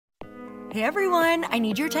Hey everyone, I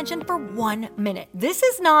need your attention for 1 minute. This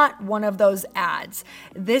is not one of those ads.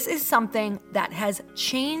 This is something that has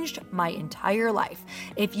changed my entire life.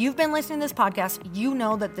 If you've been listening to this podcast, you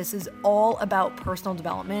know that this is all about personal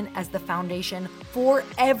development as the foundation for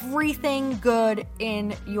everything good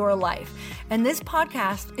in your life. And this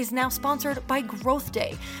podcast is now sponsored by Growth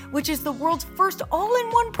Day, which is the world's first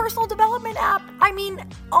all-in-one personal development app. I mean,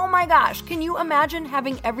 oh my gosh, can you imagine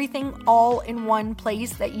having everything all in one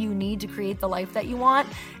place that you need to create the life that you want?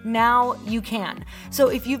 Now you can. So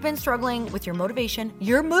if you've been struggling with your motivation,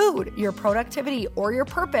 your mood, your productivity, or your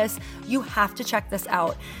purpose, you have to check this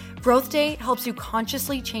out. Growth Day helps you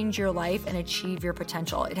consciously change your life and achieve your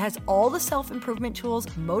potential. It has all the self-improvement tools,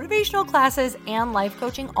 motivational classes, and life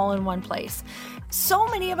coaching all in one place. So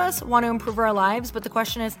many of us want to improve our lives, but the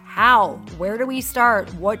question is how? Where do we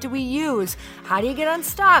start? What do we use? How do you get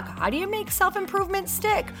unstuck? How do you make self-improvement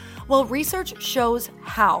stick? Well, research shows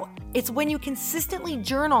how. It's when you consistently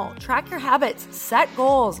journal, track your habits, set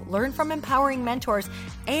goals, learn from empowering mentors,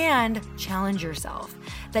 and challenge yourself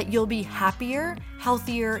that you'll be happier,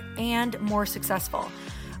 healthier, and more successful.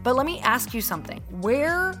 But let me ask you something.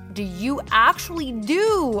 Where do you actually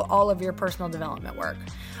do all of your personal development work?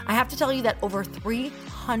 I have to tell you that over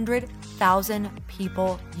 300,000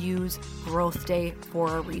 people use Growth Day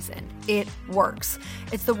for a reason. It works.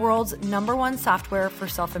 It's the world's #1 software for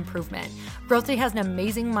self-improvement. Growth Day has an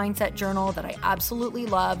amazing mindset journal that I absolutely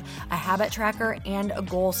love, a habit tracker, and a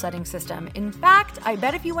goal-setting system. In fact, I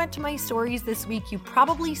bet if you went to my stories this week, you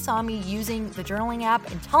probably saw me using the journaling app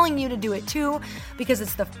and telling you to do it too, because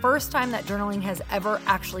it's the first time that journaling has ever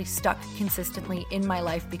actually stuck consistently in my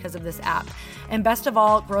life because of this app. And best of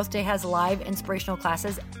all, Growth Day has live inspirational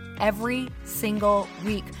classes every single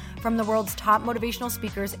week from the world's top motivational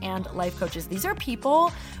speakers and life coaches. These are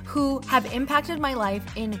people who have impacted my life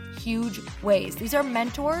in huge ways. These are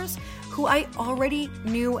mentors who I already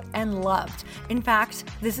knew and loved. In fact,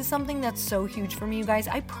 this is something that's so huge for me, you guys.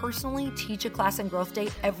 I personally teach a class in Growth Day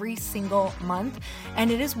every single month,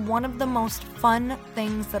 and it is one of the most fun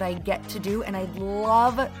things that I get to do, and I'd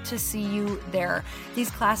love to see you there.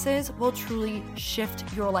 These classes will truly shift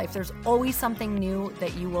your life. There's always something new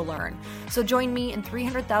that you will learn. So join me and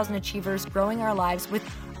 300,000 achievers growing our lives with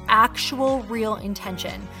actual real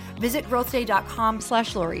intention. Visit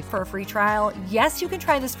growthday.com/Lori for a free trial. Yes, you can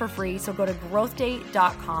try this for free. So go to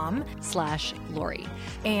growthday.com/Lori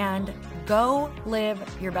and go live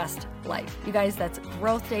your best life. You guys, that's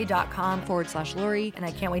growthday.com/Lori. And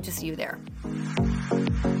I can't wait to see you there.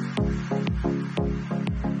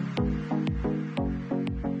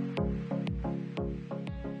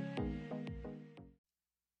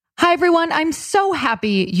 Hi, everyone. I'm so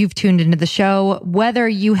happy you've tuned into the show. Whether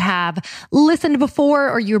you have listened before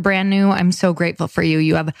or you're brand new, I'm so grateful for you.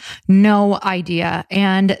 You have no idea.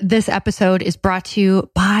 And this episode is brought to you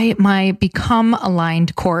by my Become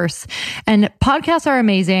Aligned course. And podcasts are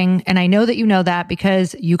amazing. And I know that you know that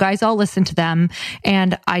because you guys all listen to them.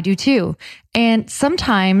 And I do too. And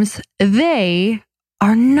sometimes they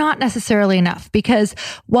are not necessarily enough because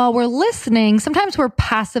while we're listening, sometimes we're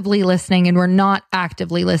passively listening and we're not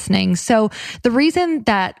actively listening. So the reason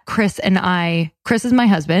that Chris is my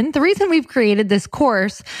husband, the reason we've created this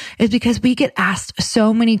course is because we get asked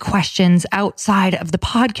so many questions outside of the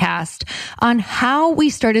podcast on how we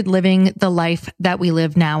started living the life that we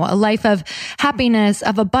live now, a life of happiness,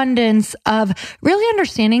 of abundance, of really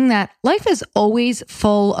understanding that life is always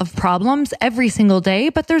full of problems every single day,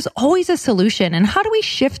 but there's always a solution. And how do we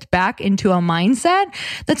shift back into a mindset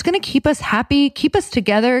that's going to keep us happy, keep us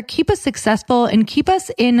together, keep us successful, and keep us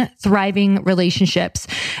in thriving relationships?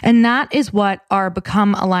 And that is what our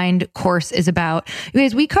Become Aligned course is about. You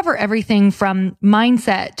guys, we cover everything from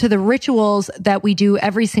mindset to the rituals that we do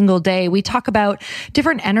every single day. We talk about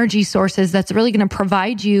different energy sources that's really going to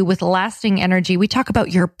provide you with lasting energy. We talk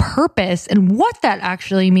about your purpose and what that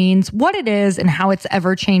actually means, what it is, and how it's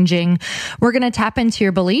ever changing. We're going to tap into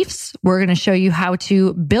your beliefs. We're going to show you how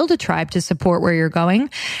to build a tribe to support where you're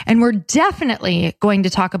going. And we're definitely going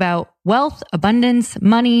to talk about wealth, abundance,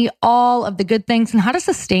 money, all of the good things, and how to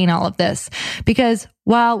sustain all of this. Because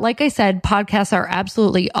while, like I said, podcasts are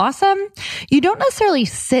absolutely awesome, you don't necessarily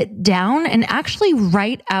sit down and actually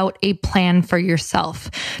write out a plan for yourself.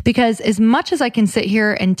 Because as much as I can sit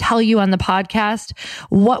here and tell you on the podcast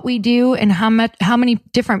what we do and how many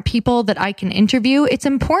different people that I can interview, it's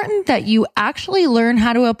important that you actually learn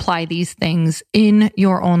how to apply these things in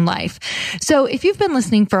your own life. So if you've been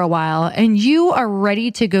listening for a while and you are ready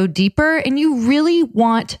to go deeper and you really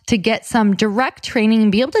want to get some direct training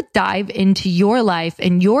and be able to dive into your life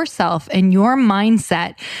and yourself and your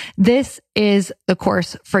mindset, this is the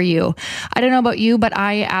course for you. I don't know about you, but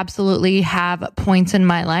I absolutely have points in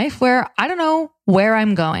my life where I don't know where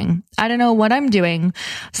I'm going. I don't know what I'm doing.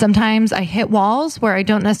 Sometimes I hit walls where I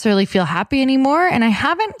don't necessarily feel happy anymore, and I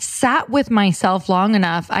haven't sat with myself long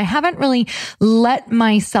enough. I haven't really let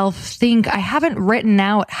myself think. I haven't written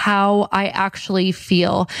out how I actually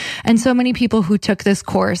feel. And so many people who took this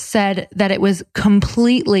course said that it was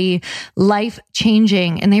completely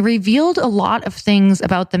life-changing, and they revealed a lot of things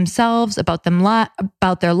about themselves, about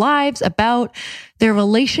their lives, about their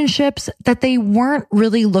relationships that they weren't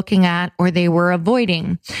really looking at or they were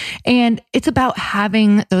avoiding. And it's about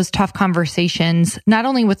having those tough conversations, not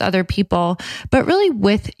only with other people, but really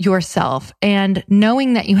with yourself, and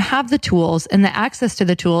knowing that you have the tools and the access to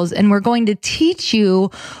the tools. And we're going to teach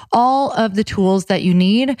you all of the tools that you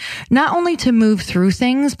need, not only to move through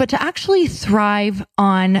things, but to actually thrive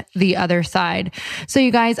on the other side. So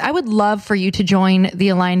you guys, I would love for you to join the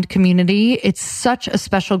Aligned community. It's such a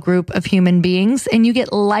special group of human beings, and you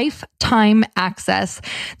get lifetime access.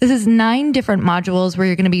 This is 9 different modules where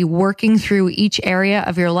you're going to be working through each area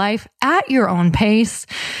of your life at your own pace.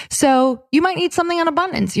 So you might need something on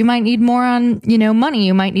abundance. You might need more on, money.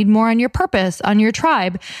 You might need more on your purpose, on your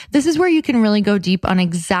tribe. This is where you can really go deep on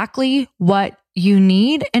exactly what you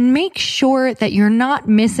need and make sure that you're not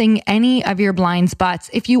missing any of your blind spots.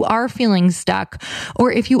 If you are feeling stuck, or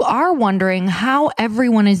if you are wondering how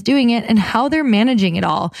everyone is doing it and how they're managing it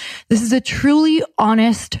all, this is a truly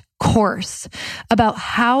honest course about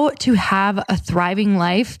how to have a thriving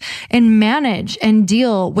life and manage and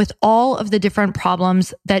deal with all of the different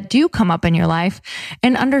problems that do come up in your life,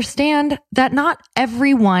 and understand that not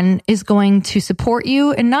everyone is going to support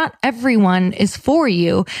you and not everyone is for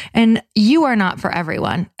you, and you are not for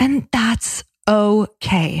everyone. And that's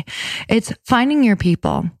okay. It's finding your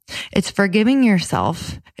people. It's forgiving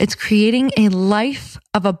yourself. It's creating a life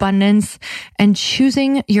of abundance and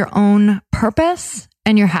choosing your own purpose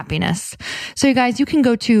and your happiness. So you guys, you can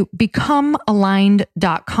go to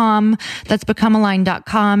becomealigned.com. That's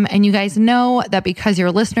becomealigned.com. And you guys know that because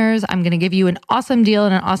you're listeners, I'm going to give you an awesome deal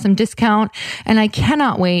and an awesome discount. And I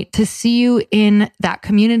cannot wait to see you in that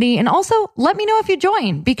community. And also let me know if you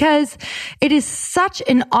join, because it is such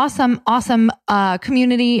an awesome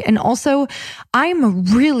community. And also I'm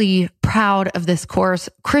really proud of this course.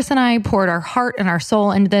 Chris and I poured our heart and our soul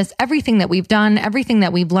into this. Everything that we've done, everything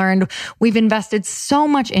that we've learned, we've invested so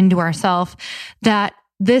much into ourselves that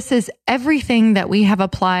this is everything that we have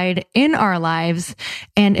applied in our lives.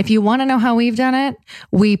 And if you want to know how we've done it,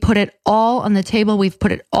 we put it all on the table. We've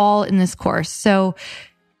put it all in this course. So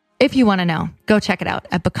if you want to know, go check it out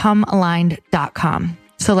at becomealigned.com.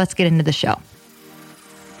 So let's get into the show.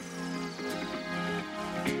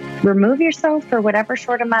 Remove yourself for whatever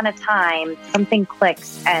short amount of time, something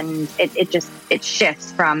clicks and it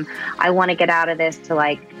shifts from, I want to get out of this, to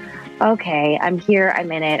like, okay, I'm here,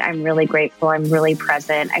 I'm in it, I'm really grateful, I'm really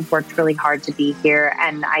present, I've worked really hard to be here,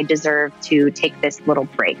 and I deserve to take this little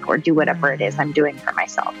break or do whatever it is I'm doing for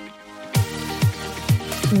myself.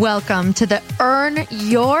 Welcome to the Earn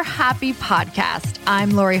Your Happy podcast.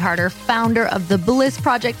 I'm Lori Harder, founder of The Bliss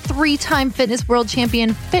Project, 3-time fitness world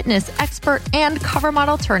champion, fitness expert, and cover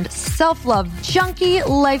model turned self-love junkie,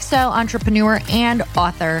 lifestyle entrepreneur, and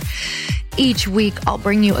author. Each week, I'll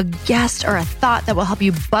bring you a guest or a thought that will help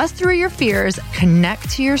you bust through your fears,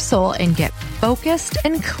 connect to your soul, and get focused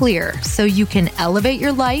and clear so you can elevate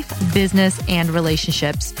your life, business, and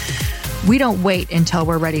relationships. We don't wait until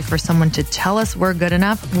we're ready for someone to tell us we're good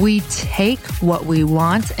enough. We take what we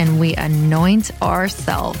want and we anoint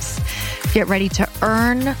ourselves. Get ready to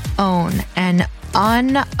earn, own, and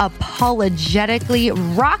unapologetically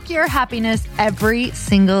rock your happiness every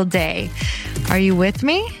single day. Are you with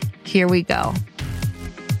me? Here we go.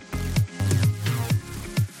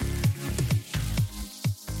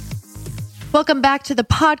 Welcome back to the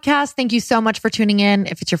podcast. Thank you so much for tuning in.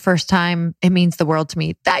 If it's your first time, it means the world to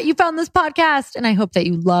me that you found this podcast, and I hope that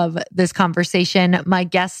you love this conversation. My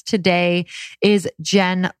guest today is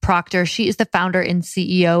Jen Proctor. She is the founder and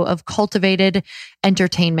CEO of Cultivated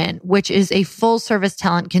Entertainment, which is a full-service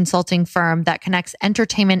talent consulting firm that connects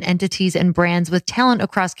entertainment entities and brands with talent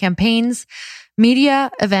across campaigns,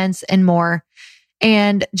 media, events, and more.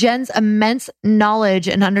 And Jen's immense knowledge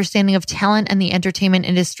and understanding of talent and the entertainment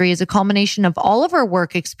industry is a culmination of all of her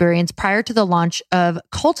work experience prior to the launch of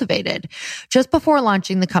Cultivated. Just before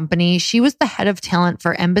launching the company, she was the head of talent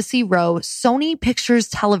for Embassy Row, Sony Pictures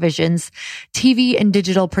Television's TV and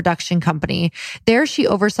digital production company. There, she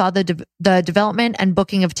oversaw the development and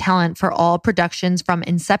booking of talent for all productions from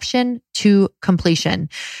inception to completion.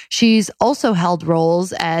 She's also held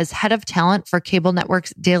roles as head of talent for cable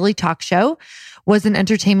network's Daily Talk Show, was an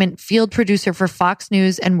entertainment field producer for Fox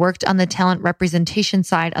News and worked on the talent representation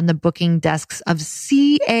side on the booking desks of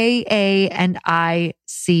CAA and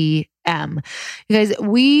ICM. You guys,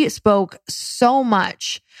 we spoke so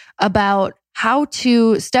much about how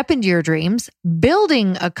to step into your dreams,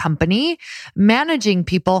 building a company, managing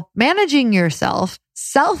people, managing yourself,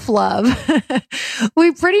 self-love.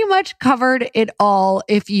 We pretty much covered it all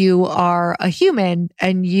if you are a human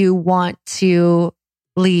and you want to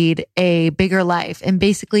lead a bigger life and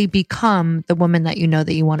basically become the woman that you know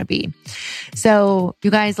that you want to be. So,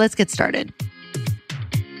 you guys, let's get started.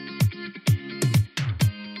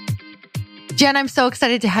 Jen, I'm so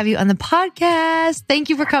excited to have you on the podcast. Thank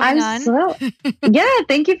you for coming on.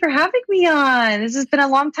 Thank you for having me on. This has been a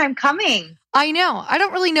long time coming. I know. I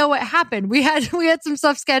don't really know what happened. We had some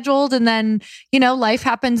stuff scheduled and then, life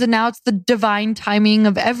happens and now it's the divine timing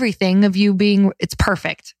of everything of you being, it's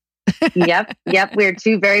perfect. Yep. We're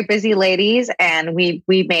two very busy ladies and we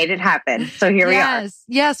made it happen. So here we are.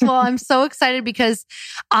 Yes. Well, I'm so excited because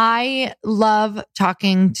I love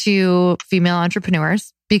talking to female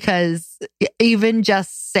entrepreneurs because even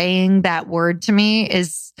just saying that word to me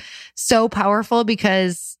is so powerful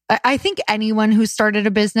because I think anyone who started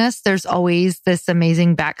a business, there's always this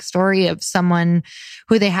amazing backstory of someone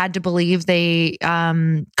who they had to believe they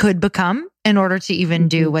could become in order to even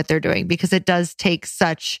do what they're doing, because it does take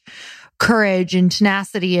such courage and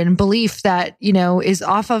tenacity and belief that, is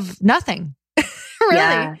off of nothing. Really.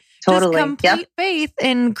 Yeah, totally. Just complete faith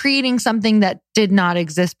in creating something that did not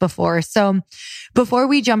exist before. So before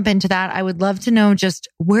we jump into that, I would love to know just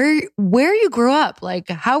where you grew up. Like,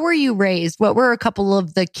 how were you raised? What were a couple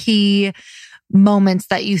of the key moments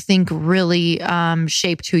that you think really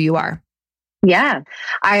shaped who you are? Yeah,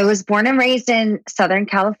 I was born and raised in Southern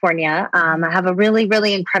California. I have a really,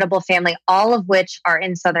 really incredible family, all of which are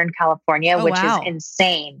in Southern California, which is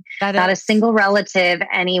insane. Not a single relative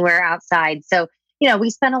anywhere outside. So,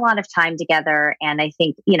 we spent a lot of time together, and I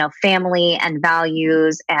think, family and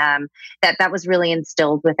values, that was really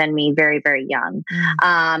instilled within me very, very young.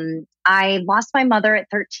 I lost my mother at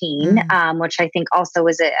 13, which I think also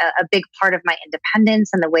was a big part of my independence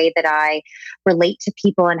and the way that I relate to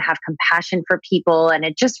people and have compassion for people. And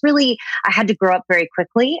it just really, I had to grow up very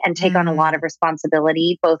quickly and take on a lot of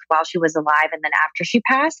responsibility, both while she was alive and then after she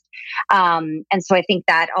passed. And so I think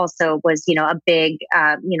that also was, a big,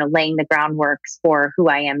 laying the groundwork for who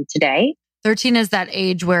I am today. 13 is that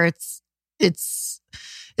age where it's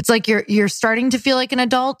like you're starting to feel like an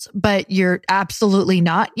adult, but you're absolutely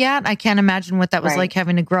not yet. I can't imagine what that was like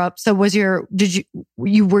having to grow up. So were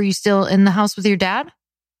you still in the house with your dad?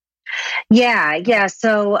 Yeah.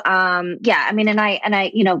 So, and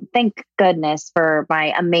I, thank goodness for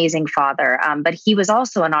my amazing father. But he was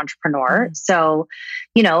also an entrepreneur. So,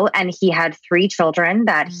 and he had 3 children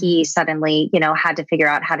that he suddenly, had to figure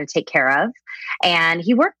out how to take care of. And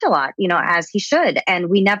he worked a lot, as he should. And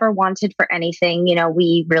we never wanted for anything.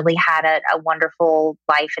 We really had a wonderful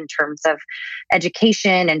life in terms of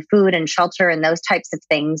education and food and shelter and those types of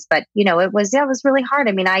things. But, it was really hard.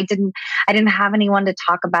 I mean, I didn't have anyone to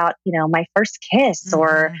talk about, my first kiss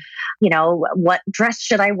or, what dress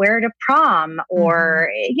should I wear to prom or,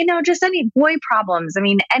 just any boy problems. I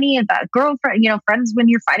mean, any of that girlfriend, friends when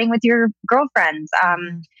you're fighting with your girlfriends.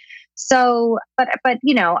 So, but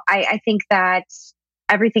I think that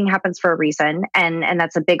everything happens for a reason. And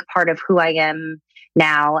that's a big part of who I am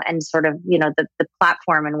now and sort of, the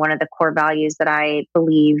platform. And one of the core values that I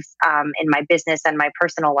believe in my business and my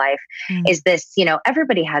personal life is this,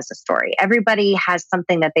 everybody has a story. Everybody has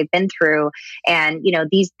something that they've been through. And,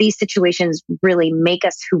 these situations really make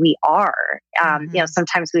us who we are.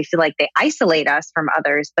 Sometimes we feel like they isolate us from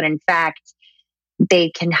others, but in fact,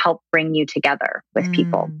 they can help bring you together with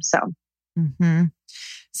people.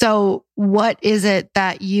 So what is it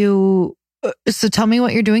that so tell me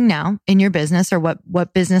what you're doing now in your business or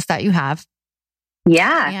what business that you have.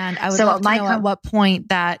 Yeah. And I would love to know at what point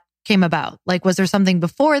that came about. Like, was there something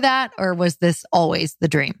before that or was this always the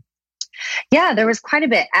dream? Yeah, there was quite a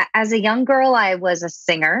bit. As a young girl, I was a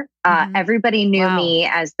singer. Everybody knew me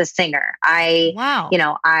as the singer. I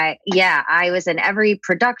was in every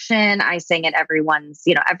production. I sang at everyone's,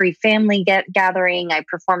 every family gathering. I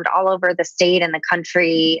performed all over the state and the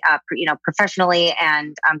country, professionally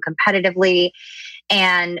and competitively.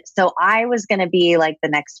 And so I was going to be like the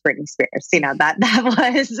next Britney Spears,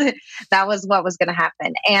 that was what was going to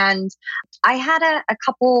happen. And I had a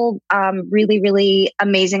couple really, really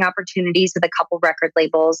amazing opportunities with a couple record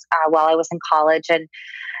labels while I was in college, and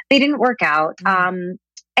they didn't work out.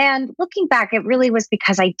 And looking back, it really was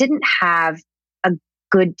because I didn't have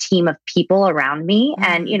good team of people around me.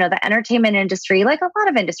 And, you know, the entertainment industry, like a lot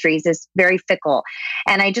of industries, is very fickle.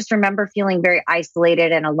 And I just remember feeling very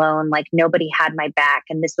isolated and alone, like nobody had my back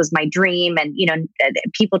and this was my dream. And, you know,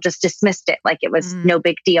 people just dismissed it like it was no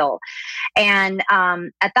big deal. And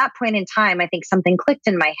at that point in time, I think something clicked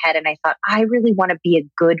in my head and I thought, I really want to be a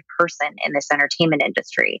good person in this entertainment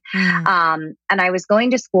industry. And I was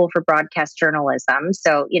going to school for broadcast journalism.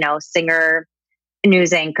 So, you know, singer,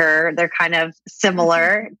 news anchor, they're kind of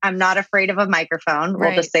similar. I'm not afraid of a microphone.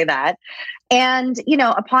 We'll just say that. And, you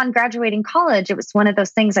know, upon graduating college, it was one of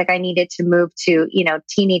those things like I needed to move to, you know,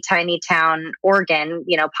 teeny tiny town, Oregon,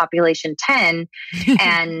 you know, population 10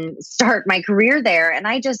 and start my career there. And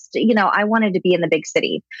I just, you know, I wanted to be in the big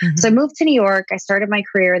city. So I moved to New York. I started my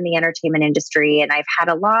career in the entertainment industry and I've had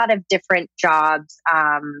a lot of different jobs,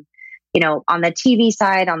 you know, on the TV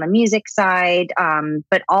side, on the music side,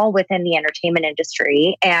 but all within the entertainment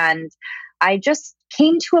industry. And I just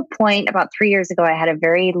came to a point about 3 years ago. I had a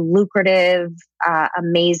very lucrative,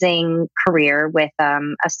 amazing career with a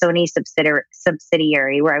Sony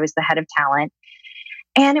subsidiary where I was the head of talent.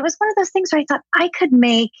 And it was one of those things where I thought I could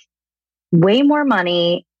make way more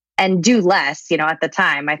money and do less. You know, at the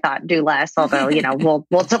time I thought do less, although, you know,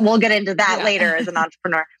 we'll get into that later as an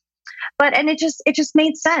entrepreneur. But, and it just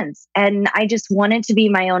made sense. And I just wanted to be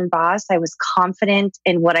my own boss. I was confident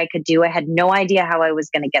in what I could do. I had no idea how I was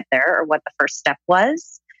going to get there or what the first step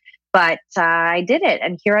was, but I did it.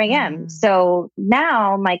 And here I am. So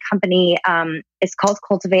now my company is called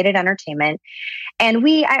Cultivated Entertainment. And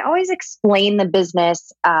I always explain the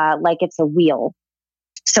business like it's a wheel.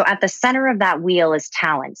 So at the center of that wheel is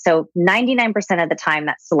talent. So 99% of the time,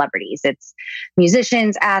 that's celebrities. It's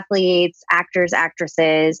musicians, athletes, actors,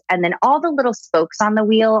 actresses, and then all the little spokes on the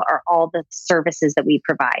wheel are all the services that we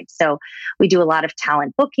provide. So we do a lot of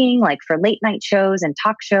talent booking, like for late night shows and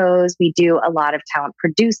talk shows. We do a lot of talent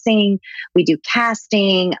producing. We do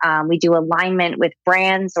casting. We do alignment with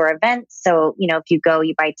brands or events. So, you know, if you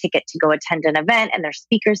buy a ticket to go attend an event and there's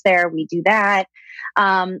speakers there, we do that.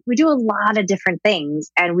 We do a lot of different things.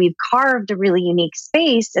 And we've carved a really unique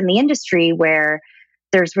space in the industry where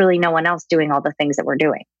there's really no one else doing all the things that we're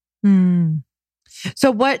doing.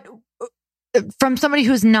 So from somebody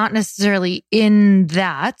who's not necessarily in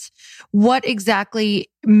that, what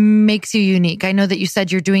exactly makes you unique? I know that you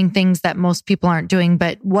said you're doing things that most people aren't doing,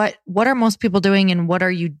 but what are most people doing and what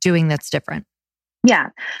are you doing that's different? Yeah.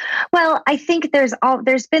 Well, I think there's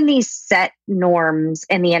been these set norms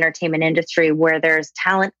in the entertainment industry where there's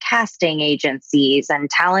talent casting agencies and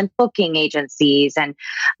talent booking agencies. And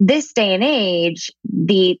this day and age,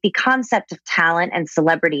 the concept of talent and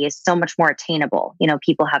celebrity is so much more attainable. You know,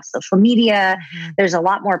 people have social media. There's a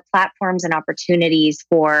lot more platforms and opportunities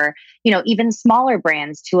for, you know, even smaller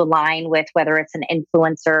brands to align with, whether it's an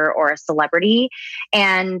influencer or a celebrity.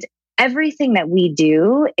 And everything that we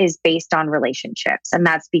do is based on relationships. And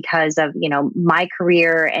that's because of, you know, my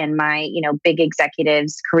career and my, you know, big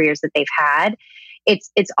executives' careers that they've had. It's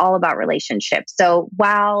all about relationships. So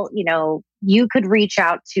while, you know, you could reach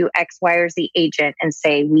out to X, Y, or Z agent and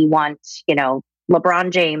say, we want, you know, LeBron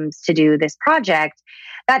James to do this project,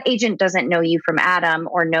 that agent doesn't know you from Adam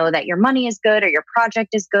or know that your money is good or your project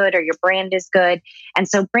is good or your brand is good. And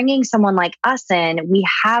so bringing someone like us in, we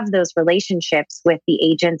have those relationships with the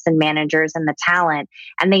agents and managers and the talent,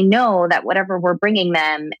 and they know that whatever we're bringing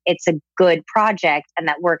them, it's a good project and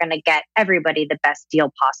that we're going to get everybody the best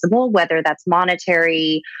deal possible, whether that's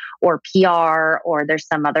monetary or PR or there's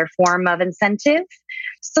some other form of incentive.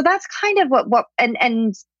 So that's kind of what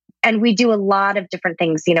and we do a lot of different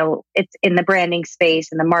things. You know, it's in the branding space,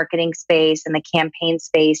 in the marketing space, in the campaign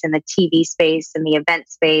space, in the TV space, in the event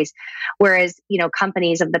space. Whereas, you know,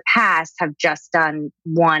 companies of the past have just done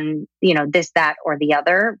one, you know, this, that, or the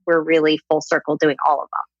other. We're really full circle doing all of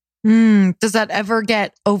them. Does that ever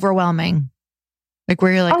get overwhelming? Like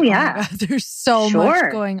where you're like, oh yeah, my God, there's so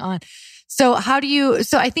much going on. So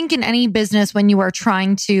I think in any business, when you are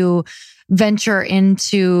trying to venture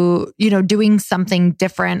into, you know, doing something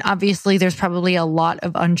different, obviously there's probably a lot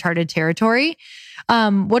of uncharted territory.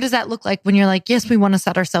 What does that look like when you're like, yes, we want to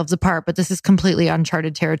set ourselves apart, but this is completely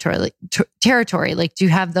uncharted territory? Like, do you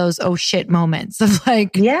have those, oh shit moments of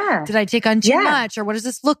like, did I take on too much, or what does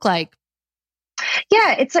this look like?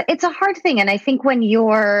 Yeah, it's a hard thing. And I think when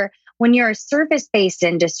you're a service-based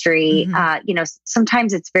industry, you know,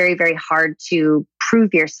 sometimes it's very, very hard to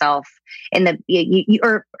prove yourself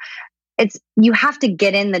you have to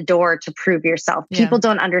get in the door to prove yourself. Yeah. People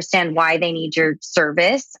don't understand why they need your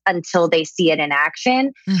service until they see it in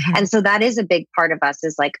action. And so that is a big part of us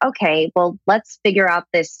is like, okay, well, let's figure out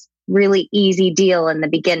this really easy deal in the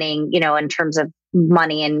beginning, in terms of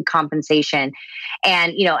money and compensation.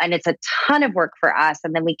 And, and it's a ton of work for us.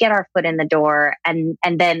 And then we get our foot in the door, and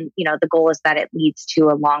then, the goal is that it leads to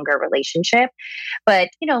a longer relationship. But,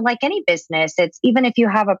 like any business, it's even if you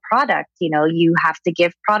have a product, you have to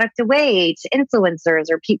give product away to influencers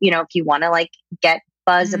or people, if you want to like get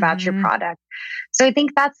buzz about your product. So I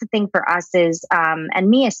think that's the thing for us is, and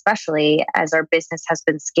me especially, as our business has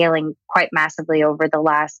been scaling quite massively over the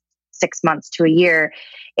last 6 months to a year,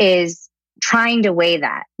 is trying to weigh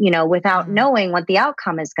that, without knowing what the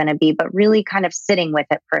outcome is going to be, but really kind of sitting with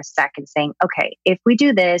it for a second, saying, okay, if we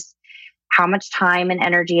do this, how much time and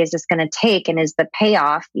energy is this going to take? And is the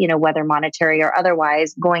payoff, whether monetary or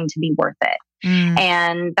otherwise, going to be worth it?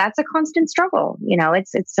 And that's a constant struggle.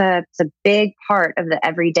 It's a big part of the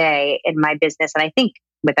everyday in my business. And I think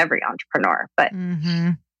with every entrepreneur, but.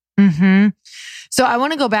 So I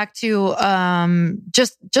want to go back to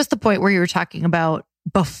just the point where you were talking about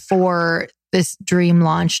before this dream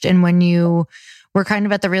launched, and when you were kind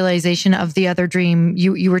of at the realization of the other dream,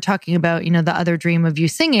 you were talking about, the other dream of you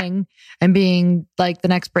singing and being like the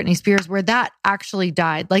next Britney Spears, where that actually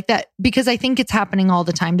died like that, because I think it's happening all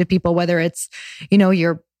the time to people, whether it's,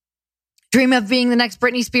 your dream of being the next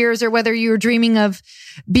Britney Spears, or whether you're dreaming of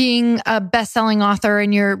being a best-selling author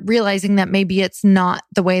and you're realizing that maybe it's not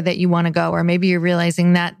the way that you want to go, or maybe you're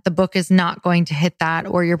realizing that the book is not going to hit that,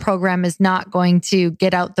 or your program is not going to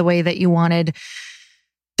get out the way that you wanted.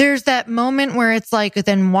 There's that moment where it's like,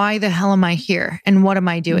 then why the hell am I here? And what am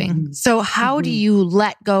I doing? So how do you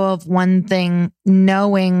let go of one thing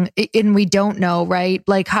knowing, and we don't know, right?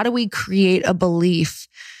 Like, how do we create a belief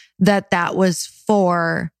that was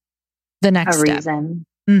for the next step? Reason.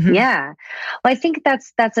 Yeah. Well, I think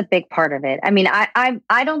that's a big part of it. I mean,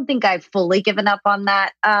 I don't think I've fully given up on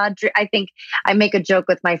that. I think I make a joke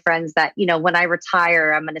with my friends that, when I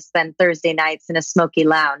retire, I'm going to spend Thursday nights in a smoky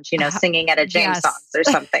lounge, singing at a James songs or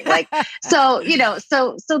something like, so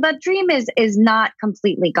that dream is not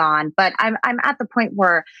completely gone, but I'm at the point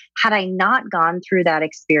where had I not gone through that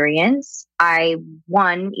experience, I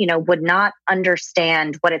would not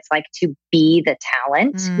understand what it's like to be the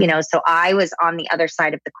talent, so I was on the other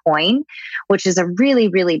side of the coin, which is a really,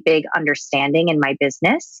 really big understanding in my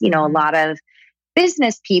business. A lot of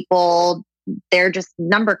business people, they're just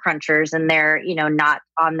number crunchers and they're, not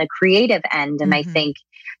on the creative end. And I think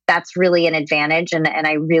that's really an advantage. And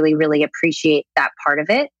I really, really appreciate that part of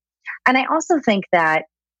it. And I also think that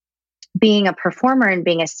being a performer and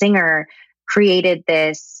being a singer created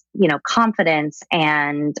this, confidence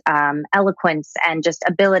and eloquence and just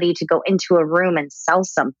ability to go into a room and sell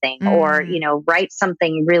something or, write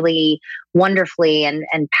something really wonderfully and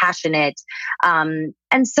passionate. And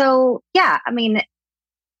so, yeah, I mean,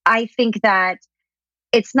 I think that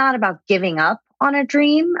it's not about giving up on a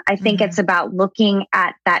dream. I think it's about looking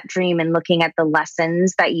at that dream and looking at the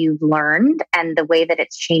lessons that you've learned and the way that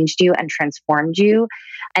it's changed you and transformed you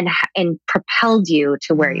and propelled you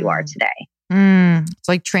to where you are today. It's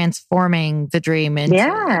like transforming the dream and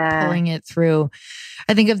pulling it through.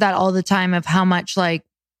 I think of that all the time, of how much like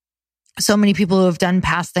so many people who have done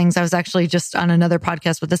past things. I was actually just on another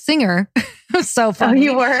podcast with a singer. It was so funny. Oh,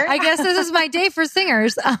 you were? I guess this is my day for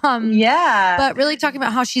singers. But really talking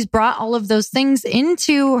about how she's brought all of those things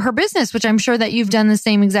into her business, which I'm sure that you've done the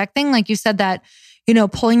same exact thing. Like you said that,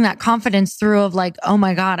 pulling that confidence through of like, oh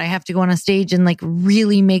my God, I have to go on a stage and like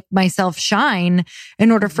really make myself shine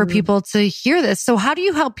in order for people to hear this. So how do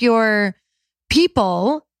you help your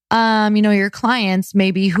people, your clients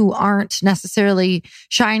maybe who aren't necessarily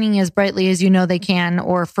shining as brightly as they can,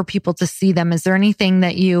 or for people to see them? Is there anything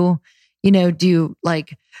that you do you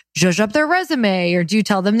like zhuzh up their resume, or do you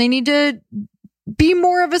tell them they need to be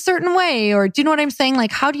more of a certain way? Or do you know what I'm saying?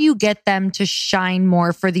 Like, how do you get them to shine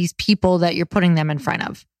more for these people that you're putting them in front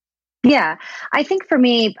of? Yeah, I think for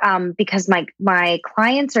me, because my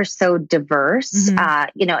clients are so diverse,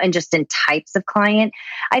 and just in types of client,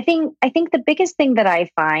 I think the biggest thing that I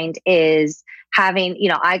find is having,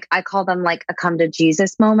 I call them like a come to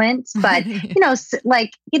Jesus moment, but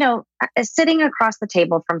sitting across the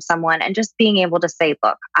table from someone and just being able to say,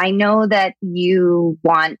 look, I know that you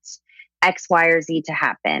want X, Y, or Z to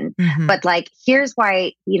happen. But like, here's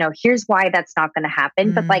why that's not going to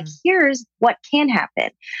happen. But like, here's what can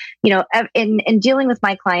happen. In dealing with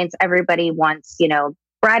my clients, everybody wants,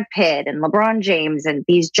 Brad Pitt and LeBron James and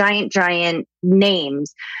these giant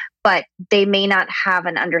names, but they may not have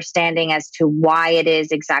an understanding as to why it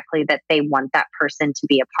is exactly that they want that person to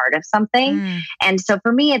be a part of something. And so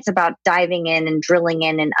for me, it's about diving in and drilling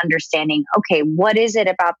in and understanding, okay, what is it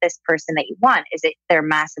about this person that you want? Is it their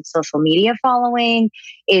massive social media following?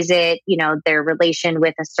 Is it, their relation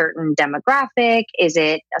with a certain demographic? Is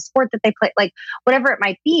it a sport that they play? Like whatever it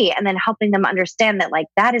might be. And then helping them understand that like,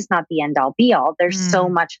 that is not the end all be all. There's so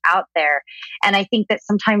much out there. And I think that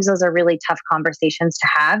sometimes those are really tough conversations to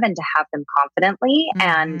have and to have them confidently.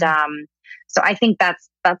 And so I think that's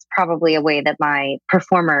probably a way that my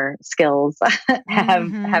performer skills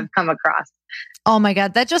have come across. Oh my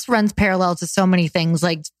God, that just runs parallel to so many things,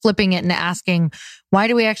 like flipping it and asking, why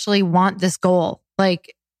do we actually want this goal?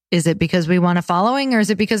 Like, is it because we want a following, or is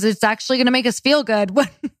it because it's actually going to make us feel good when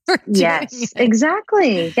we're doing it?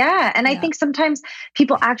 Exactly. Yeah. And I think sometimes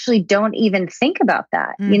people actually don't even think about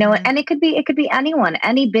that, and it could be anyone,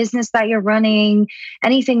 any business that you're running,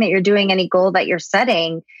 anything that you're doing, any goal that you're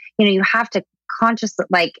setting, you have to consciously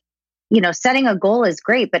setting a goal is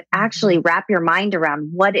great, but actually wrap your mind around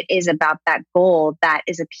what it is about that goal that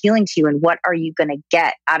is appealing to you and what are you going to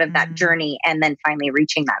get out of that journey and then finally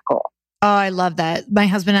reaching that goal. Oh, I love that. My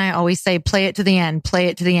husband and I always say, play it to the end, play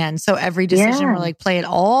it to the end. So every decision, we're like, play it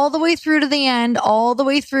all the way through to the end, all the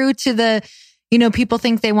way through to the, people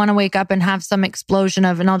think they want to wake up and have some explosion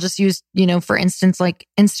of, and I'll just use, for instance, like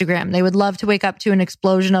Instagram. They would love to wake up to an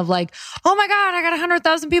explosion of like, oh my God, I got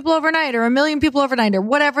 100,000 people overnight or 1 million people overnight or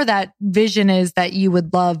whatever that vision is that you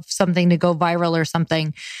would love something to go viral or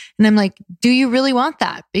something. And I'm like, do you really want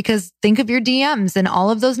that? Because think of your DMs and all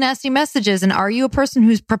of those nasty messages. And are you a person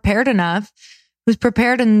who's prepared enough, who's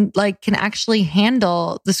prepared and like can actually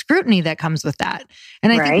handle the scrutiny that comes with that?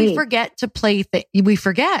 And I think we forget to play, we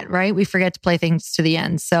forget to play things to the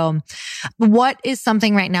end. So what is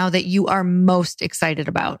something right now that you are most excited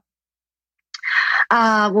about?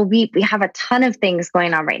 Well, we have a ton of things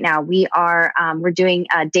going on right now. We're doing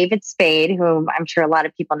David Spade, who I'm sure a lot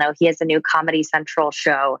of people know. He has a new Comedy Central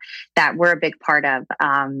show that we're a big part of.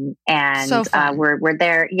 And so we're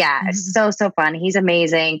there. Yeah. So fun. He's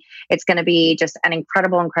amazing. It's going to be just an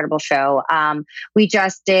incredible show. We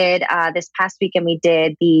just did, this past weekend, we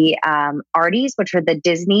did the Arties, which are the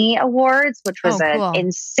Disney Awards, which was an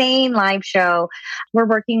insane live show. We're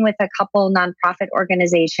working with a couple nonprofit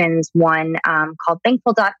organizations, one called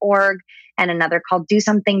Thankful.org and another called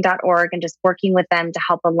DoSomething.org, and just working with them to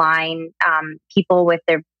help align people with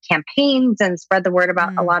their campaigns and spread the word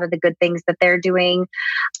about a lot of the good things that they're doing.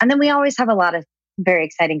 And then we always have a lot of very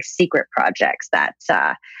exciting secret projects that,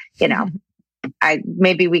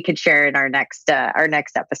 maybe we could share in our next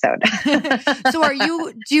episode. So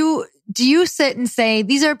do you sit and say,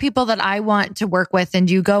 these are people that I want to work with, and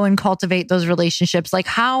do you go and cultivate those relationships? Like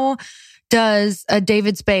how does a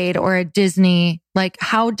David Spade or a Disney, like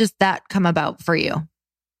how does that come about for you?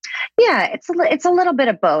 Yeah, it's a little bit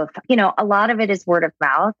of both. A lot of it is word of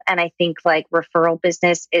mouth. And I think like referral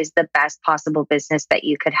business is the best possible business that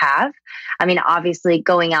you could have. I mean, obviously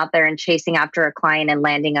going out there and chasing after a client and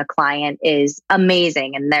landing a client is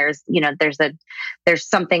amazing. And there's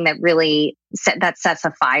something that really sets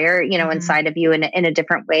a fire, inside of you in a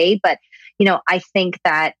different way. But, I think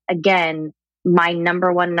that again, my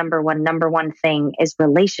number one thing is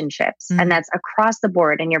relationships. And that's across the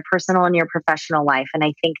board in your personal and your professional life. And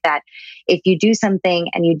I think that if you do something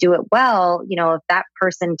and you do it well, if that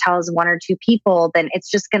person tells one or two people, then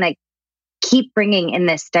it's just going to keep bringing in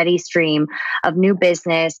this steady stream of new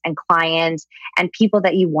business and clients and people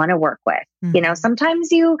that you want to work with.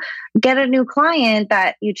 Sometimes you get a new client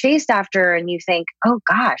that you chased after and you think, oh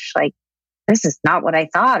gosh, like, this is not what I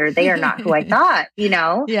thought, or they are not who I thought,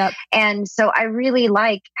 Yep. And so I really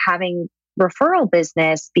like having referral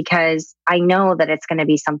business because I know that it's going to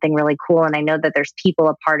be something really cool. And I know that there's people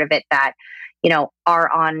a part of it that,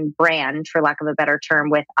 are on brand, for lack of a better term,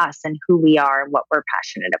 with us and who we are and what we're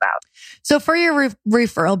passionate about. So for your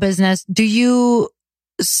referral business, do you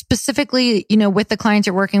specifically, with the clients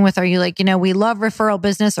you're working with, are you like, we love referral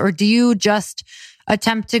business, or do you just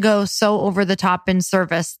attempt to go so over the top in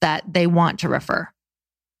service that they want to refer?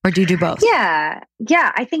 Or do you do both? Yeah,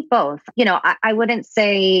 I think both. I wouldn't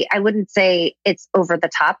say it's over the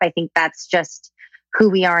top. I think that's just who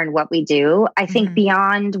we are and what we do. I think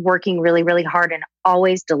beyond working really, really hard and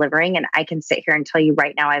always delivering, and I can sit here and tell you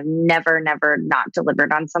right now, I've never not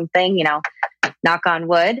delivered on something, knock on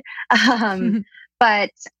wood.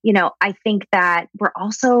 But, I think that we're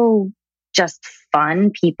also just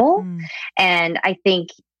fun people. And I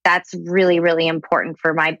think that's really, really important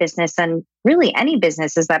for my business and really any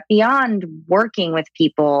business, is that beyond working with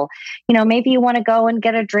people, maybe you want to go and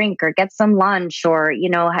get a drink or get some lunch or,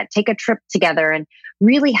 take a trip together and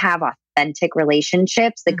really have authentic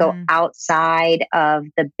relationships that go outside of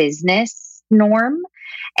the business norm.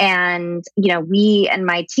 And, we and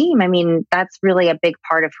my team, I mean, that's really a big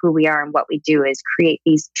part of who we are and what we do is create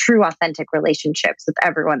these true, authentic relationships with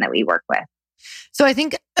everyone that we work with. So I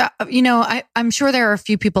think, I'm sure there are a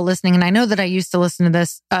few people listening, and I know that I used to listen to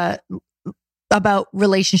this about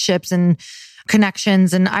relationships and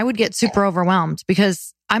connections, and I would get super overwhelmed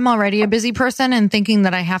because I'm already a busy person, and thinking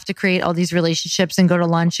that I have to create all these relationships and go to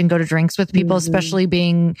lunch and go to drinks with people, especially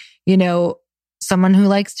being, someone who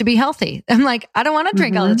likes to be healthy. I'm like, I don't want to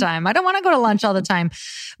drink all the time. I don't want to go to lunch all the time.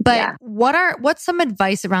 But what's some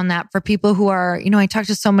advice around that for people who are, I talk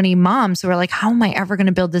to so many moms who are like, how am I ever going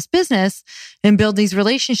to build this business and build these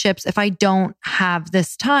relationships if I don't have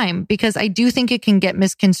this time? Because I do think it can get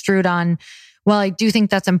misconstrued on, well, I do think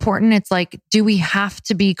that's important. It's like, do we have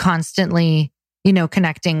to be constantly,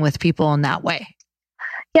 connecting with people in that way?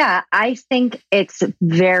 Yeah, I think it's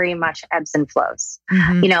very much ebbs and flows.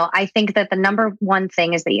 I think that the number one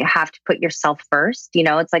thing is that you have to put yourself first.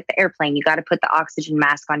 It's like the airplane, you got to put the oxygen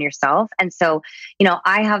mask on yourself. And so,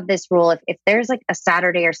 I have this rule. If there's like a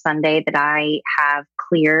Saturday or Sunday that I have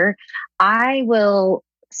clear, I will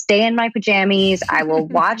stay in my pajamas. I will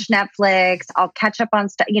watch Netflix. I'll catch up on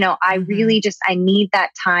stuff. I really I need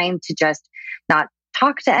that time to just not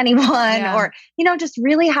talk to anyone or, just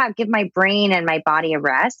really give my brain and my body a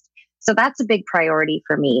rest. So that's a big priority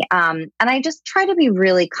for me. And I just try to be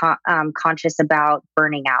really conscious about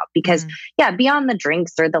burning out because beyond the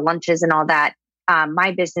drinks or the lunches and all that,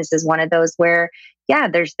 my business is one of those where,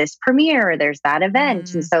 there's this premiere, there's that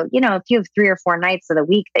event. And so, if you have 3 or 4 nights of the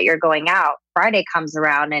week that you're going out, Friday comes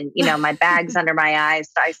around and, my bag's under my eyes.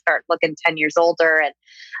 So I start looking 10 years older.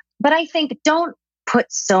 But I think don't put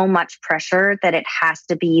so much pressure that it has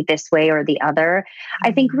to be this way or the other.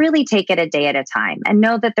 I think really take it a day at a time and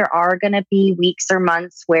know that there are going to be weeks or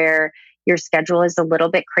months where your schedule is a little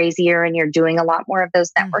bit crazier and you're doing a lot more of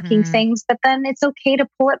those networking things, but then it's okay to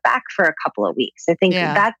pull it back for a couple of weeks. I think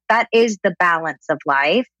that is the balance of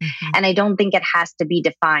life. And I don't think it has to be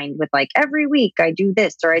defined with like every week I do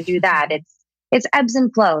this or I do that. It's ebbs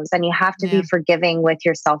and flows, and you have to be forgiving with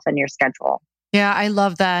yourself and your schedule. Yeah, I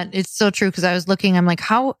love that. It's so true because I was looking, I'm like,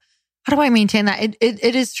 how do I maintain that?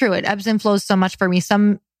 It is true. It ebbs and flows so much for me.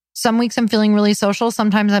 Some weeks I'm feeling really social.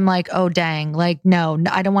 Sometimes I'm like, oh, dang, like, no,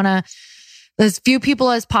 I don't want to, as few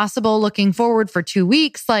people as possible looking forward for 2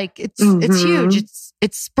 weeks. Like it's huge.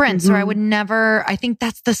 It's sprints or I think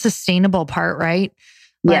that's the sustainable part, right?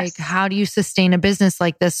 Like, how do you sustain a business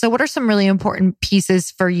like this? So what are some really important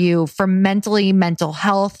pieces for you for mental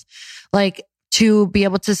health? Like, to be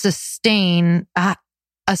able to sustain a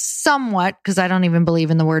somewhat, because I don't even believe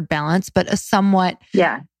in the word balance, but a somewhat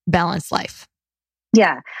balanced life.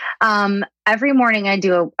 Yeah. Every morning I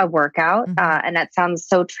do a workout, and that sounds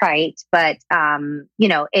so trite, but,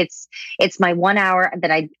 it's my 1 hour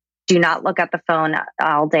that I do not look at the phone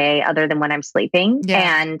all day other than when I'm sleeping.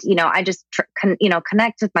 And, I just,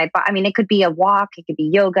 connect with my body. I mean, it could be a walk, it could be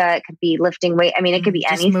yoga, it could be lifting weight. I mean, it could be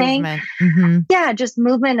anything. Yeah. Just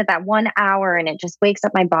movement at that 1 hour. And it just wakes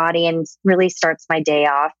up my body and really starts my day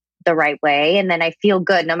off the right way. And then I feel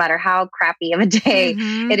good no matter how crappy of a day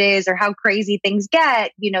it is or how crazy things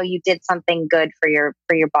get, you did something good for your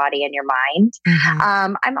body and your mind.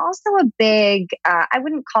 I'm also a big, I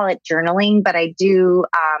wouldn't call it journaling, but I do,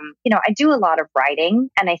 I do a lot of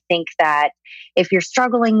writing. And I think that if you're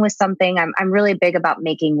struggling with something, I'm really big about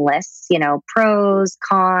making lists, pros,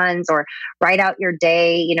 cons, or write out your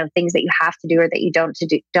day, things that you have to do or that you don't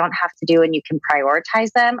have to do, and you can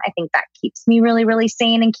prioritize them. I think that keeps me really, really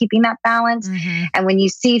sane and keeping that balance. And when you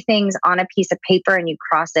see things on a piece of paper and you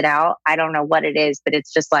cross it out, I don't know what it is, but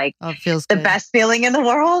it's just like it feels the good. Best feeling in the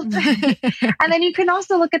world. And then you can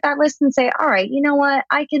also look at that list and say, all right, you know what?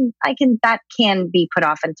 That can be put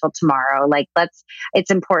off until tomorrow. Like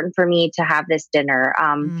it's important for me to have this dinner.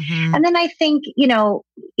 And then I think,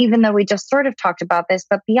 even though we just sort of talked about this,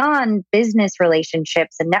 but beyond business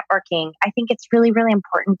relationships and networking, I think it's really, really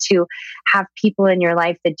important to have people in your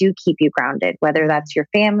life that do keep you grounded, whether that's your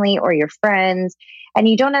family or your friends. And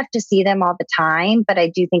you don't have to see them all the time, but I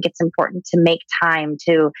do think it's important to make time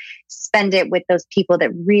to spend it with those people that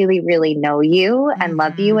really, really know you and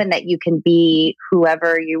love you, and that you can be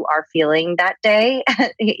whoever you are feeling that day,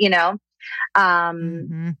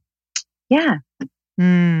 Yeah.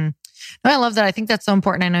 No, I love that. I think that's so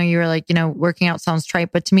important. I know you were like, working out sounds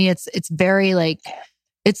trite, but to me, it's very like,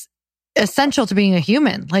 essential to being a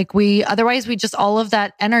human. Like otherwise we just, all of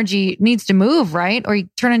that energy needs to move, right? Or you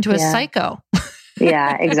turn into a psycho.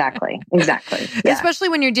 Yeah, exactly. Exactly. Yeah. Especially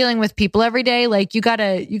when you're dealing with people every day, like you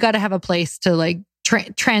gotta have a place to like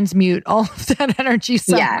transmute all of that energy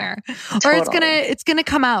somewhere, or it's gonna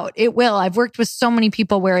come out. It will. I've worked with so many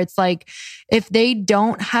people where it's like, if they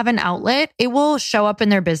don't have an outlet, it will show up in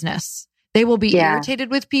their business. They will be irritated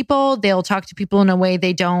with people. They'll talk to people in a way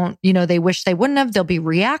they don't, they wish they wouldn't have. They'll be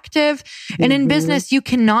reactive. And in business, you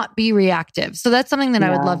cannot be reactive. So that's something that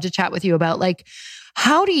I would love to chat with you about. Like,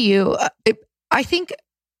 how do you, I think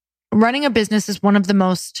running a business is one of the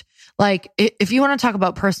most, like, if you want to talk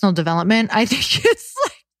about personal development, I think it's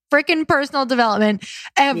like freaking personal development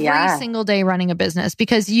every single day running a business,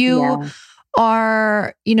 because you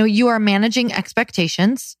are, you are managing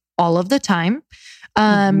expectations all of the time.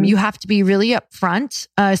 You have to be really upfront,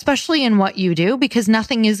 especially in what you do, because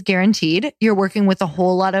nothing is guaranteed. You're working with a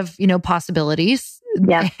whole lot of, possibilities.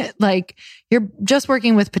 Yeah. Like you're just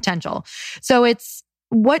working with potential. So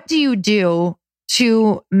what do you do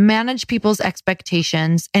to manage people's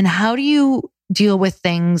expectations, and how do you deal with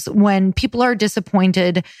things when people are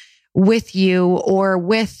disappointed with you, or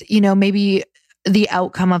with, maybe the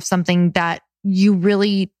outcome of something that you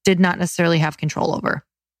really did not necessarily have control over?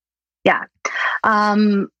 Yeah.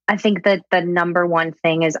 I think that the number one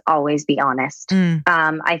thing is always be honest.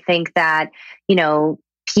 I think that,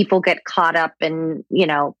 people get caught up in,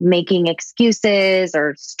 making excuses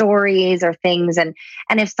or stories or things. And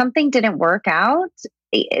if something didn't work out,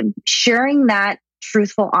 sharing that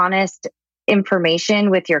truthful, honest information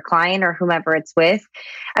with your client or whomever it's with,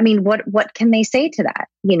 I mean, what can they say to that?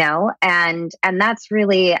 And that's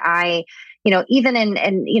really, even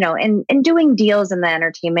in doing deals in the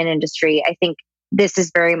entertainment industry, I think this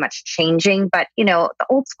is very much changing. But, the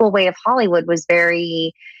old school way of Hollywood was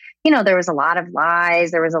very, there was a lot of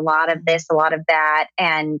lies, there was a lot of this, a lot of that.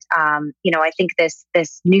 And, I think this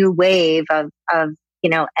new wave of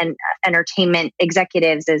and entertainment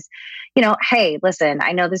executives is, hey, listen,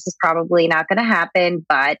 I know this is probably not going to happen,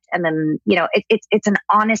 but, and then, it's an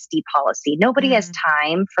honesty policy. Nobody has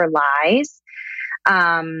time for lies.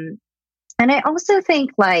 And I also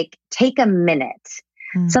think, like, take a minute.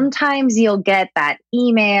 Sometimes you'll get that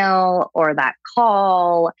email or that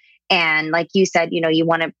call, and like you said,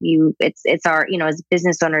 it's our, as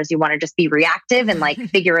business owners, you want to just be reactive and like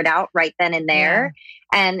figure it out right then and there.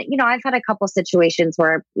 Yeah. And, I've had a couple situations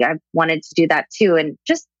where I've wanted to do that too. And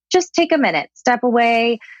just take a minute, step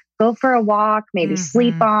away, go for a walk, maybe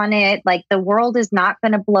sleep on it. Like, the world is not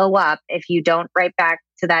going to blow up if you don't write back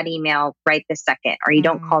to that email right this second, or you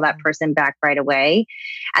don't call that person back right away.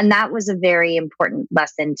 And that was a very important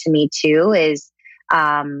lesson to me too, is,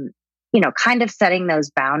 kind of setting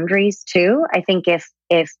those boundaries too. I think if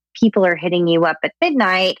people are hitting you up at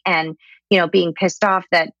midnight and, being pissed off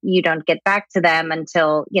that you don't get back to them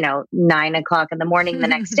until, 9:00 in the morning the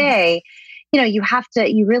next day,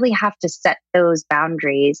 you really have to set those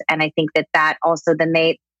boundaries. And I think that also,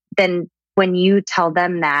 then when you tell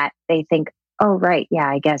them that, they think, oh, right, yeah,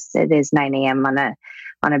 I guess it is 9 a.m. on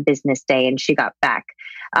a business day and she got back.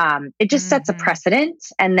 It just sets a precedent.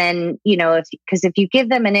 And then, if you give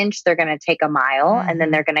them an inch, they're going to take a mile, and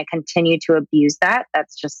then they're going to continue to abuse that.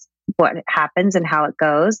 That's just what happens and how it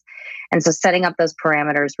goes. And so setting up those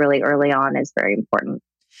parameters really early on is very important.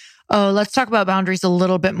 Oh, let's talk about boundaries a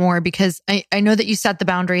little bit more, because I know that you set the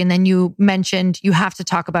boundary and then you mentioned you have to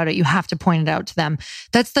talk about it. You have to point it out to them.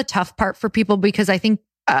 That's the tough part for people, because I think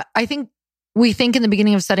we think in the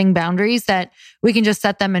beginning of setting boundaries that we can just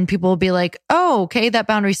set them and people will be like, oh, okay, that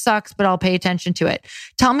boundary sucks, but I'll pay attention to it.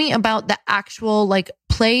 Tell me about the actual, like,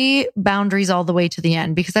 play boundaries all the way to the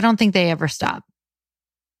end, because I don't think they ever stop.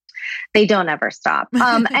 They don't ever stop.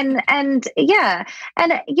 And yeah.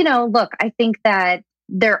 And, look, I think that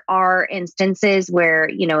there are instances where,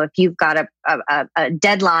 if you've got a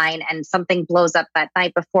deadline and something blows up that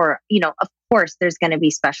night before, of course, there's going to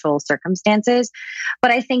be special circumstances.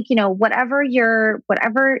 But I think, if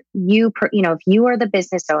you are the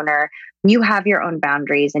business owner, you have your own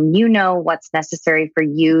boundaries and you know what's necessary for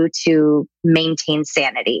you to maintain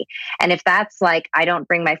sanity. And if that's like, I don't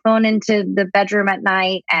bring my phone into the bedroom at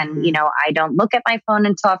night and, I don't look at my phone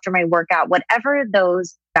until after my workout, whatever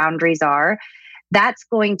those boundaries are, that's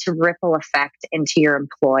going to ripple effect into your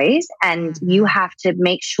employees. And you have to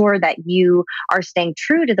make sure that you are staying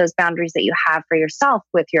true to those boundaries that you have for yourself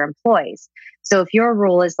with your employees. So if your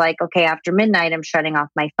rule is like, okay, after midnight, I'm shutting off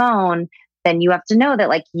my phone, then you have to know that,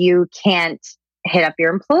 like, you can't hit up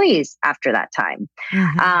your employees after that time.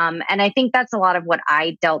 And I think that's a lot of what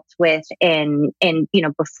I dealt with in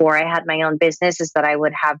before I had my own business, is that I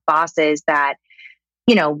would have bosses that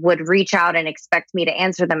would reach out and expect me to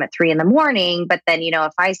answer them at 3 a.m. But then,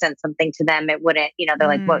 if I sent something to them, it wouldn't, they're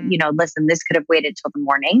like, well, listen, this could have waited till the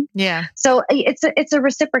morning. Yeah. So it's a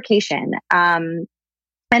reciprocation.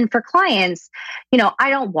 And for clients, I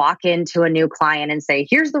don't walk into a new client and say,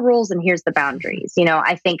 here's the rules and here's the boundaries.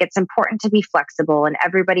 I think it's important to be flexible, and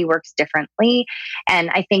everybody works differently. And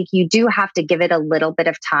I think you do have to give it a little bit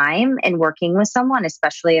of time in working with someone,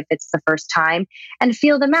 especially if it's the first time, and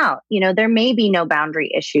feel them out. There may be no boundary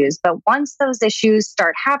issues, but once those issues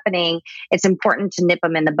start happening, it's important to nip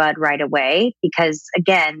them in the bud right away, because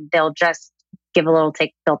again, they'll just give a little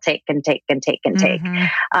take, they'll take and take and take and take.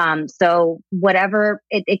 So whatever,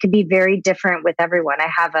 it could be very different with everyone. I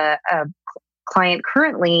have a client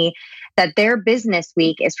currently that their business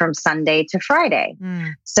week is from Sunday to Friday.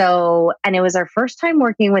 So, and it was our first time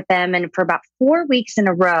working with them. And for about 4 weeks in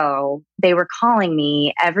a row, they were calling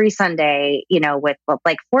me every Sunday, with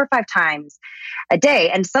like 4 or 5 times a day.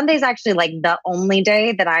 And Sunday's actually like the only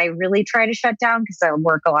day that I really try to shut down, because I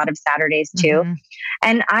work a lot of Saturdays too.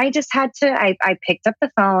 And I just had to, I picked up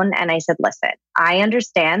the phone and I said, listen, I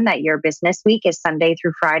understand that your business week is Sunday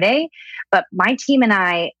through Friday, but my team and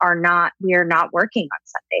I we are not working on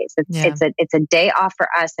Sundays. It's a day off for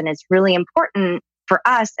us. And it's really important for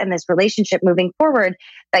us and this relationship moving forward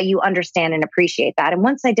that you understand and appreciate that. And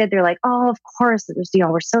once I did, they're like, oh, of course, it was,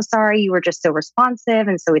 we're so sorry. You were just so responsive.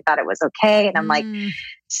 And so we thought it was okay. And I'm like,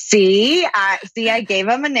 see, I gave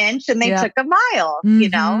them an inch and they took a mile,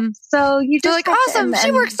 So you just like, awesome.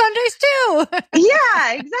 She works Sundays too.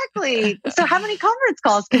 Yeah, exactly. So how many conference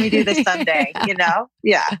calls can we do this Sunday?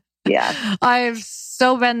 Yeah. Yeah. I've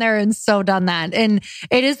so been there and so done that. And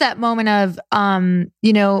it is that moment of,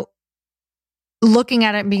 looking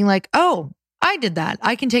at it and being like, oh, I did that.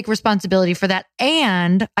 I can take responsibility for that.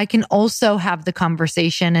 And I can also have the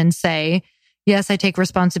conversation and say, yes, I take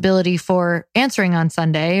responsibility for answering on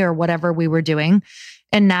Sunday or whatever we were doing.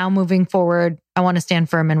 And now moving forward, I want to stand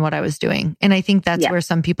firm in what I was doing. And I think that's where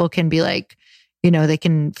some people can be like, they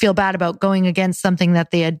can feel bad about going against something that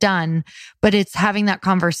they had done, but it's having that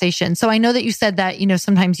conversation. So I know that you said that,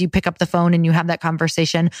 sometimes you pick up the phone and you have that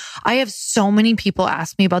conversation. I have so many people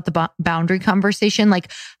ask me about the boundary conversation.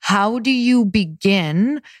 Like, how do you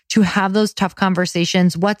begin to have those tough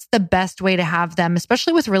conversations? What's the best way to have them,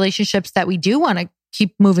 especially with relationships that we do want to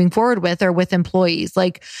keep moving forward with, or with employees?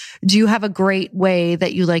 Like, do you have a great way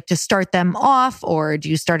that you like to start them off, or do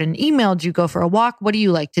you start an email? Do you go for a walk? What do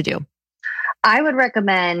you like to do? I would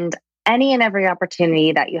recommend any and every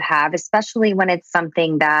opportunity that you have, especially when it's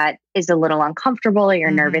something that is a little uncomfortable or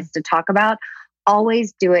you're nervous to talk about.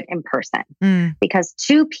 Always do it in person, because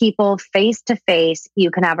 2 people face to face, you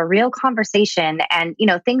can have a real conversation, and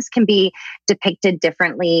things can be depicted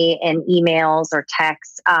differently in emails or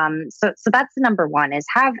texts. So that's the number one, is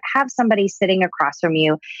have somebody sitting across from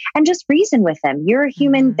you and just reason with them. You're a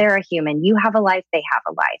human, they're a human. You have a life, they have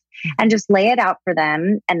a life, and just lay it out for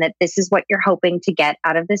them. And that this is what you're hoping to get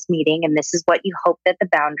out of this meeting, and this is what you hope that the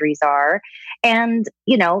boundaries are. And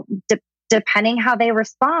depending how they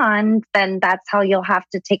respond, then that's how you'll have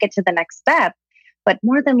to take it to the next step. But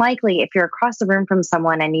more than likely, if you're across the room from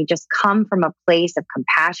someone and you just come from a place of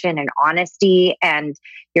compassion and honesty, and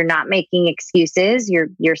you're not making excuses,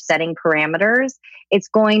 you're setting parameters, it's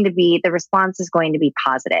going to be, the response is going to be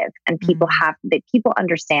positive. And people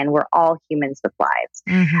understand we're all humans with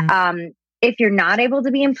lives. If you're not able to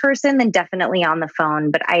be in person, then definitely on the phone.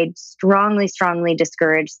 But I strongly, strongly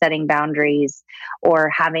discourage setting boundaries or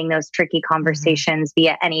having those tricky conversations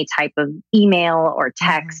via any type of email or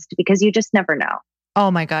text, because you just never know. Oh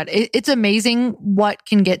my God. It's amazing what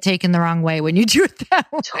can get taken the wrong way when you do it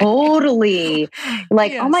that way. Totally.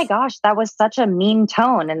 Like, oh my gosh, that was such a mean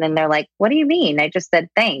tone. And then they're like, what do you mean? I just said,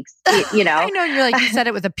 thanks. I know. You're like, you said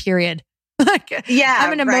it with a period. I'm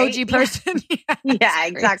an emoji person. Yeah,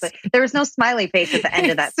 exactly. There was no smiley face at the end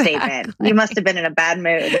of that statement. You must have been in a bad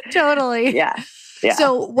mood. Totally. Yeah.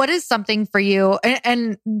 So what is something for you?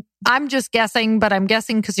 And I'm just guessing, but I'm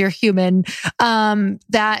guessing because you're human,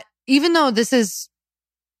 that even though this is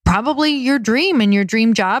probably your dream and your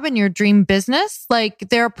dream job and your dream business, like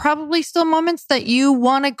there are probably still moments that you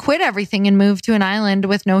want to quit everything and move to an island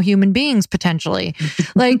with no human beings potentially.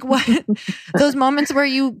 Like what, those moments where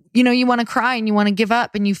you want to cry and you want to give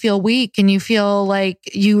up and you feel weak and you feel like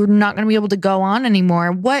you're not going to be able to go on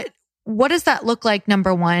anymore. What does that look like?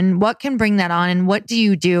 Number one, what can bring that on, and what do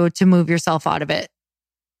you do to move yourself out of it?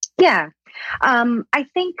 Yeah. I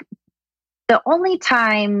think the only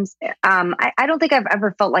times, I don't think I've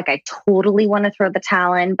ever felt like I totally want to throw the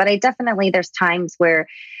towel in, but there's times where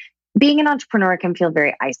being an entrepreneur can feel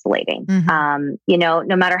very isolating.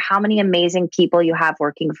 No matter how many amazing people you have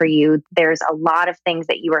working for you, there's a lot of things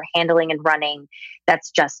that you are handling and running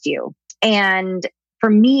that's just you. And for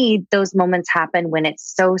me, those moments happen when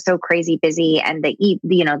it's so crazy busy and the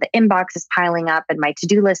inbox is piling up and my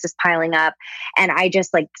to-do list is piling up. And I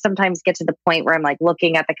just like sometimes get to the point where I'm like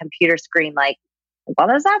looking at the computer screen, like, what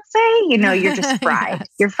does that say? You're just fried. Yes.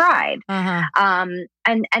 You're fried.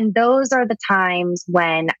 And those are the times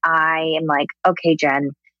when I am like, okay,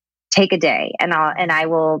 Jen, take a day and I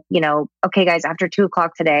will, okay, guys, after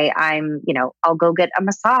 2:00 today, I'll go get a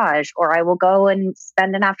massage, or I will go and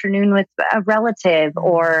spend an afternoon with a relative,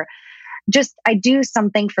 or just, I do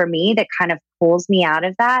something for me that kind of pulls me out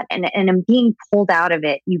of that. And in being pulled out of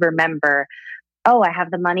it, you remember, oh, I have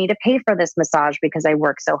the money to pay for this massage because I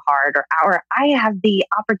work so hard, or I have the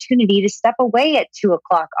opportunity to step away at 2:00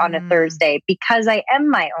 on a Thursday because I am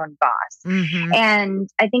my own boss. And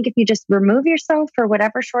I think if you just remove yourself for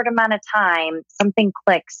whatever short amount of time, something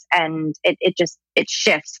clicks and it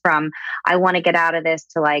shifts from, I want to get out of this,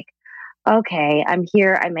 to like, okay, I'm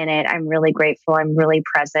here, I'm in it, I'm really grateful, I'm really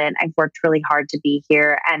present, I've worked really hard to be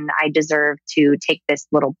here, and I deserve to take this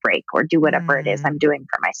little break or do whatever it is I'm doing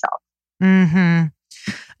for myself.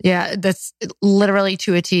 Yeah, that's literally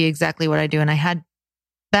to a T exactly what I do. And I had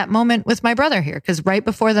that moment with my brother here, because right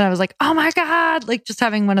before that I was like, oh my God, like just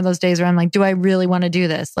having one of those days where I'm like, do I really want to do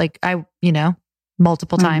this? Like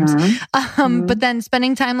multiple times. But then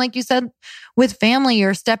spending time, like you said, with family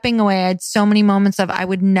or stepping away, I had so many moments of, I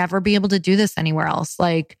would never be able to do this anywhere else.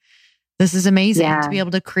 Like, this is amazing to be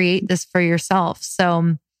able to create this for yourself.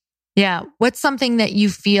 So yeah. What's something that you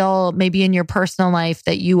feel maybe in your personal life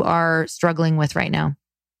that you are struggling with right now?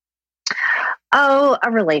 Oh, a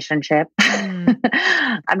relationship.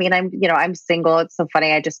 I mean, I'm single. It's so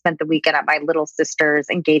funny. I just spent the weekend at my little sister's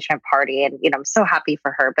engagement party, and, I'm so happy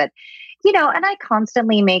for her, but, and I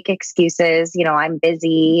constantly make excuses, I'm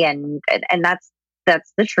busy, and that's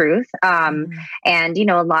the truth. And,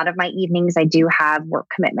 a lot of my evenings I do have work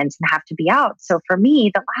commitments and have to be out. So for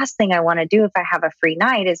me, the last thing I want to do if I have a free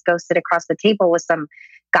night is go sit across the table with some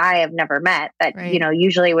guy I've never met that,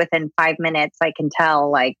 usually within 5 minutes I can tell,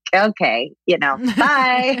 like, okay,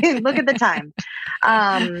 bye, look at the time.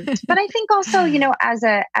 But I think also, as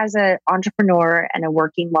a entrepreneur and a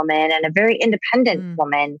working woman and a very independent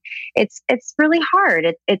woman, it's really hard.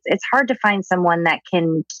 It's hard to find someone that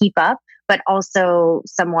can keep up, but also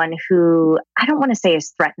someone who, I don't want to say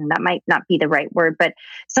is threatened, that might not be the right word, but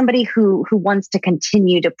somebody who wants to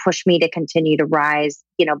continue to push me to continue to rise,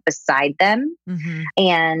 beside them.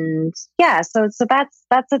 And yeah, so that's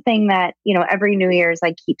the thing that, every New Year's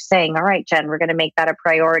I keep saying, all right, Jen, we're going to make that a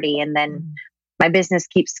priority. And then my business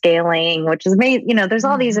keeps scaling, which is amazing. There's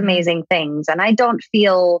all these amazing things. And I don't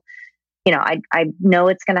feel, I know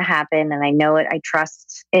it's going to happen, and I know it. I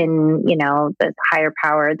trust in, the higher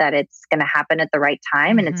power that it's going to happen at the right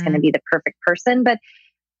time, and it's going to be the perfect person. But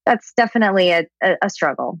that's definitely a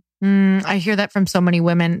struggle. I hear that from so many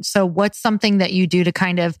women. So what's something that you do to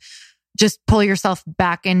kind of just pull yourself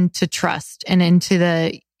back into trust and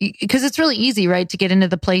into because it's really easy, right, to get into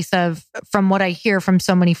the place of, from what I hear from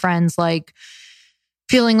so many friends, like,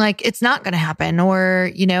 feeling like it's not going to happen,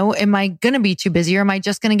 or, am I going to be too busy, or am I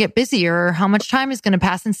just going to get busier, or how much time is going to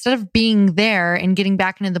pass, instead of being there and getting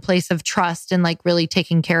back into the place of trust and like really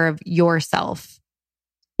taking care of yourself?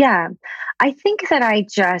 Yeah, I think that I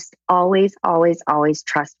just always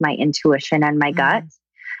trust my intuition and my gut.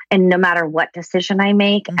 And no matter what decision I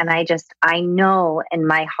make, and I know in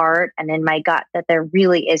my heart and in my gut that there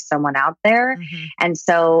really is someone out there. And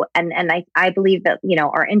so, and I believe that,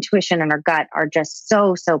 our intuition and our gut are just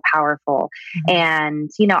so powerful. And,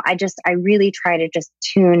 I really try to just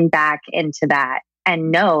tune back into that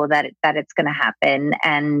and know that it's going to happen.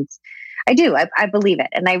 And I do. I believe it.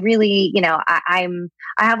 And I really, I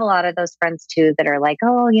have a lot of those friends too that are like,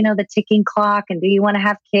 oh, the ticking clock, and do you want to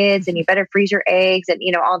have kids, and you better freeze your eggs, and,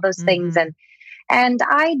 all those things. And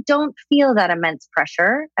I don't feel that immense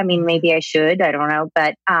pressure. I mean, maybe I should, I don't know,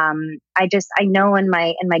 but I know in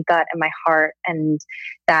my gut and my heart, and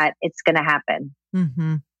that it's going to happen.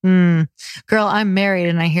 Girl, I'm married,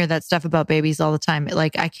 and I hear that stuff about babies all the time.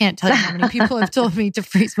 Like, I can't tell you how many people have told me to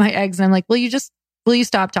freeze my eggs, and I'm like, will you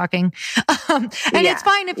stop talking? It's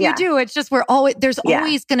fine if you do. It's just, there's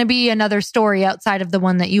always going to be another story outside of the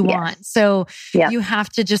one that you want. So you have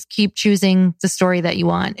to just keep choosing the story that you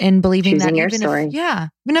want, and believing that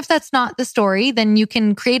even if that's not the story, then you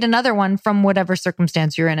can create another one from whatever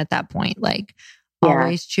circumstance you're in at that point. Like,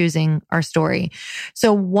 always choosing our story.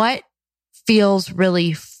 So what feels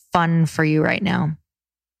really fun for you right now?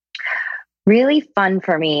 Really fun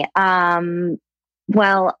for me.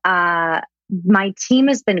 Well, my team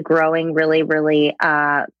has been growing really, really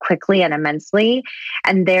quickly and immensely.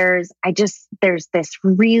 And there's this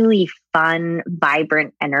really fun,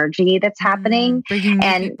 vibrant energy that's happening. Bringing new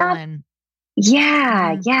And people in.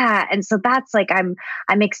 yeah. And so that's like I'm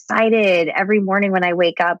excited every morning when I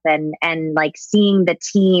wake up and like seeing the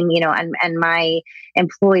team, and my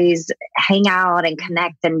employees hang out and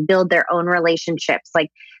connect and build their own relationships.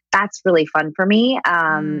 Like that's really fun for me.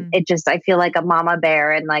 I feel like a mama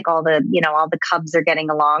bear and like all the cubs are getting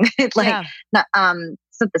along.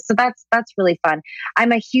 So that's really fun.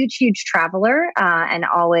 I'm a huge traveler, and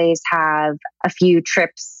always have a few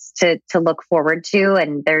trips to look forward to.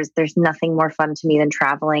 And there's nothing more fun to me than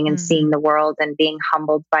traveling and seeing the world and being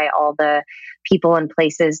humbled by all the people and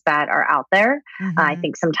places that are out there. I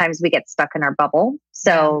think sometimes we get stuck in our bubble.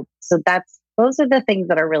 So those are the things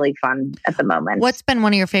that are really fun at the moment. What's been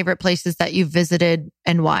one of your favorite places that you've visited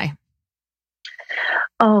and why?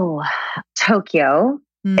 Oh, Tokyo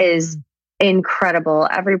is incredible.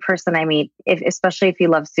 Every person I meet, especially if you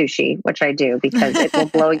love sushi, which I do, because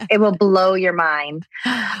it will blow your mind.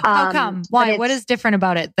 How come? Why? What is different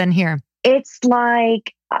about it than here? It's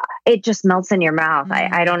like it just melts in your mouth.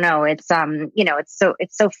 I don't know. It's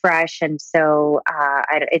it's so fresh and so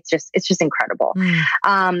it's just incredible.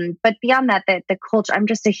 But beyond that, the culture. I'm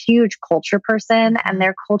just a huge culture person, and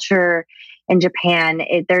their culture in Japan,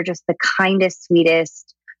 they're just the kindest,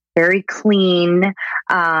 sweetest, very clean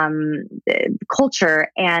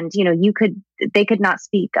culture. And, they could not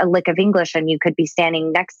speak a lick of English and you could be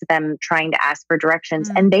standing next to them trying to ask for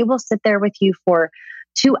directions and they will sit there with you for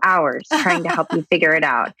 2 hours trying to help you figure it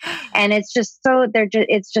out. And it's just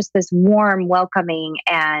it's just this warm, welcoming.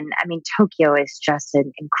 And I mean, Tokyo is just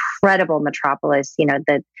an incredible metropolis,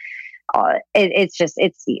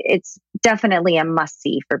 it's definitely a must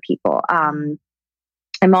see for people.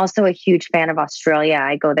 I'm also a huge fan of Australia.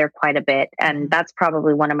 I go there quite a bit, and that's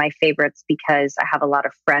probably one of my favorites because I have a lot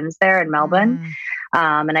of friends there in Melbourne.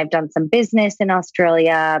 And I've done some business in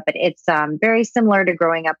Australia, but it's very similar to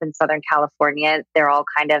growing up in Southern California. They're all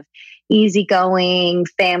kind of easygoing,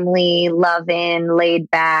 family, loving, laid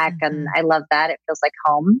back, and I love that. It feels like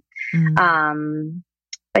home.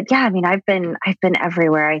 But yeah, I mean, I've been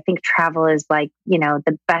everywhere. I think travel is like,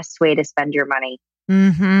 the best way to spend your money.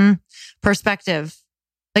 Perspective.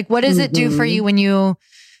 Like, what does it do for you when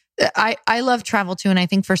I love travel too. And I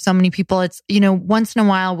think for so many people, it's, once in a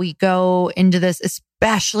while we go into this,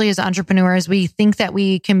 especially as entrepreneurs, we think that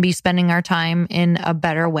we can be spending our time in a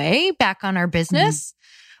better way back on our business.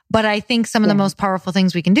 But I think some of the most powerful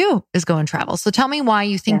things we can do is go and travel. So tell me why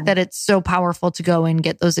you think that it's so powerful to go and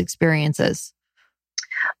get those experiences.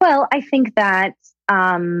 Well, I think that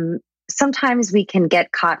sometimes we can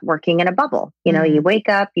get caught working in a bubble. You wake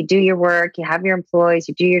up, you do your work, you have your employees,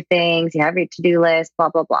 you do your things, you have your to-do list, blah,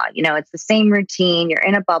 blah, blah. It's the same routine. You're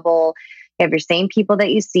in a bubble. You have your same people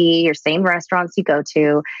that you see, your same restaurants you go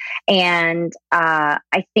to. And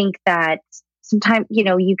I think that sometimes,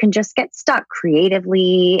 you can just get stuck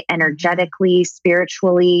creatively, energetically,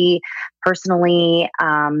 spiritually, personally.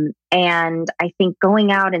 And I think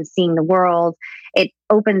going out and seeing the world, it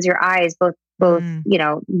opens your eyes both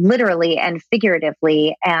literally and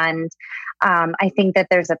figuratively. And I think that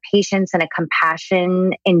there's a patience and a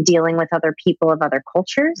compassion in dealing with other people of other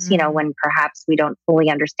cultures, when perhaps we don't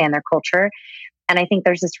fully understand their culture. And I think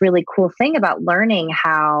there's this really cool thing about learning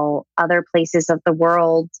how other places of the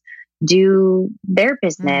world do their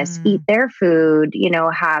business, eat their food,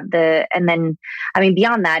 and then, I mean,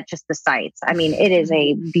 beyond that, just the sights. I mean, it is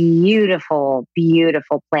a beautiful,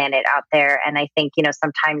 beautiful planet out there. And I think,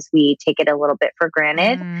 sometimes we take it a little bit for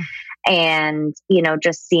granted and,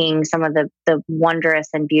 just seeing some of the wondrous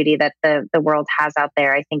and beauty that the world has out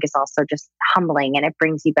there, I think is also just humbling, and it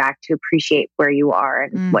brings you back to appreciate where you are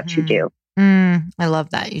and what you do. I love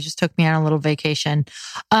that. You just took me on a little vacation.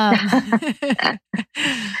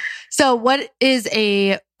 So what is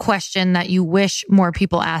a question that you wish more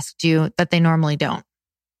people asked you that they normally don't?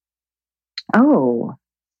 Oh,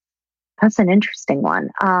 that's an interesting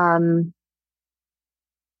one.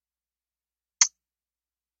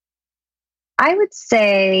 I would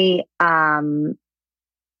say, I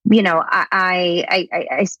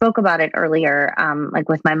spoke about it earlier, like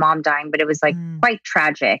with my mom dying, but it was like quite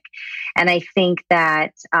tragic. And I think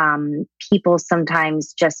that people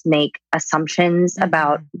sometimes just make assumptions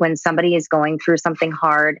about when somebody is going through something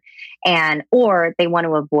hard or they want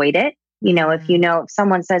to avoid it. If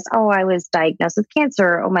someone says, "Oh, I was diagnosed with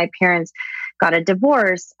cancer," or my parents got a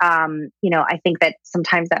divorce, I think that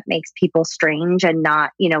sometimes that makes people strange and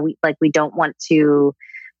not, we don't want to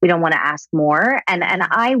ask more. And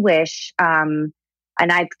I wish,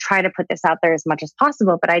 and I try to put this out there as much as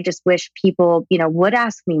possible, but I just wish people, would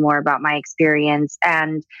ask me more about my experience.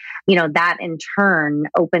 And, that in turn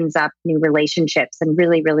opens up new relationships and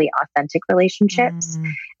really, really authentic relationships.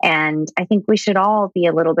 And I think we should all be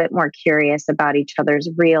a little bit more curious about each other's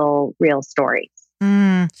real stories.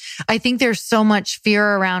 I think there's so much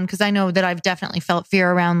fear around, because I know that I've definitely felt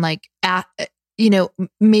fear around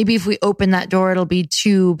maybe if we open that door, it'll be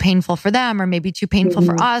too painful for them, or maybe too painful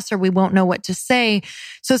for us, or we won't know what to say.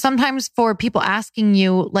 So sometimes for people asking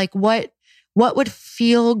you, like, what would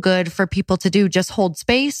feel good for people to do? Just hold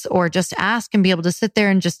space, or just ask and be able to sit there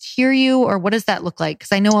and just hear you? Or what does that look like?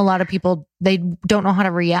 Because I know a lot of people, they don't know how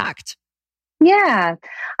to react. Yeah,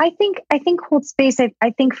 I think hold space.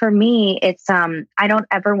 I think for me, it's I don't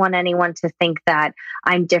ever want anyone to think that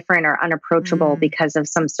I'm different or unapproachable because of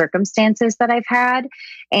some circumstances that I've had.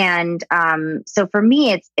 And so for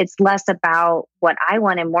me, it's less about what I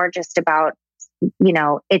want and more just about,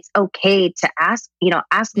 it's okay to ask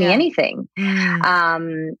me anything.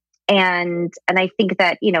 And I think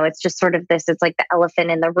that, it's just sort of this, it's like the elephant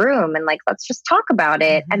in the room, and like, let's just talk about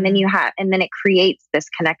it. And then and then it creates this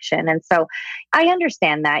connection. And so I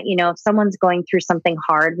understand that, if someone's going through something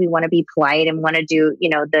hard, we want to be polite and want to do,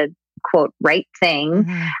 the quote, right thing.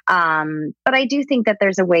 But I do think that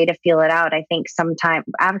there's a way to feel it out. I think sometimes,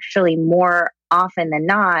 actually more often than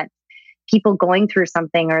not, people going through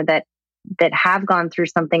something, or that have gone through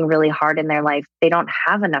something really hard in their life, they don't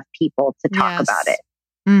have enough people to talk about it.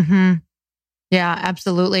 Yeah,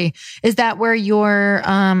 absolutely. Is that where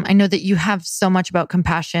I know that you have so much about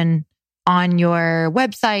compassion on your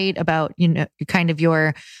website, about, kind of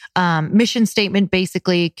your mission statement,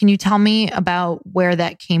 basically. Can you tell me about where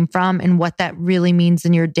that came from and what that really means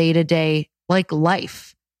in your day-to-day,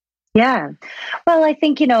 life? Yeah. Well, I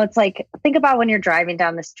think, it's like, think about when you're driving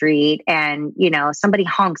down the street and, somebody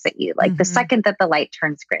honks at you, like the second that the light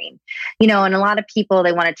turns green, and a lot of people,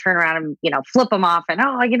 they want to turn around and, flip them off and,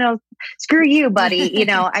 screw you, buddy.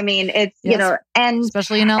 I mean, it's, and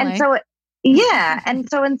especially in LA. And so, yeah. And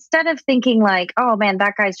so instead of thinking like, oh man,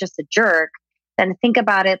 that guy's just a jerk, then think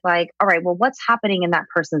about it like, all right, well, what's happening in that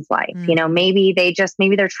person's life? Maybe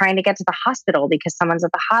they're trying to get to the hospital because someone's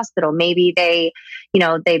at the hospital. Maybe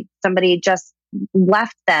somebody just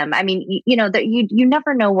left them. I mean, you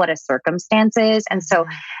never know what a circumstance is. And so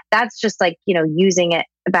that's just like, using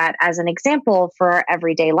that as an example for our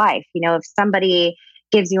everyday life. If somebody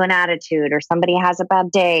gives you an attitude, or somebody has a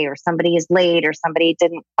bad day, or somebody is late, or somebody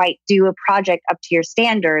didn't quite do a project up to your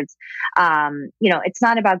standards, it's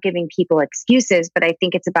not about giving people excuses, but I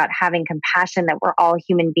think it's about having compassion that we're all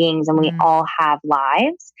human beings and we all have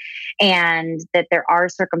lives, and that there are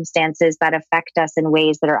circumstances that affect us in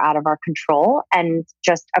ways that are out of our control, and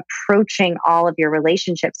just approaching all of your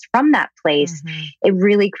relationships from that place, it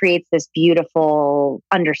really creates this beautiful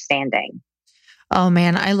understanding. Oh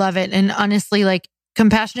man, I love it. And honestly,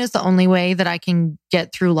 compassion is the only way that I can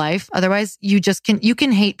get through life. Otherwise, you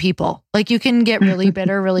can hate people. You can get really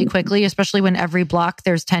bitter really quickly, especially when every block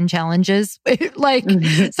there's 10 challenges,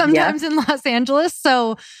 sometimes in Los Angeles.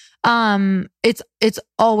 So, it's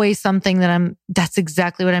always something that's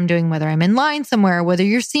exactly what I'm doing, whether I'm in line somewhere, whether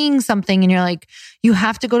you're seeing something and you're like, you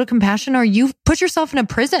have to go to compassion, or you put yourself in a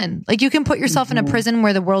prison. You can put yourself in a prison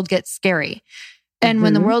where the world gets scary. And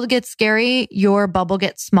when the world gets scary, your bubble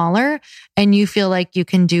gets smaller and you feel like you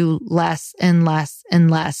can do less and less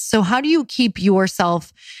and less. So how do you keep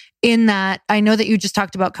yourself in that? I know that you just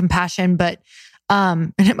talked about compassion, but,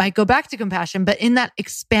 and it might go back to compassion, but in that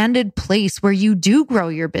expanded place where you do grow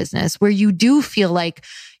your business, where you do feel like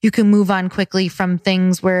you can move on quickly from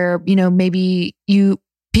things where, maybe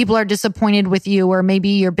people are disappointed with you, or maybe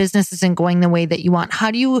your business isn't going the way that you want.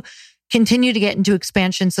 How do you continue to get into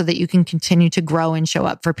expansion so that you can continue to grow and show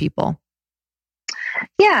up for people?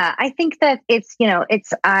 Yeah, I think that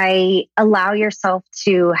I allow yourself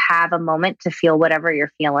to have a moment to feel whatever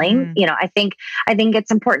you're feeling. I think it's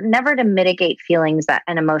important never to mitigate feelings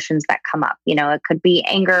and emotions that come up. It could be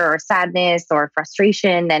anger or sadness or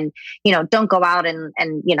frustration, and, don't go out and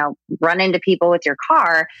run into people with your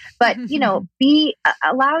car, but,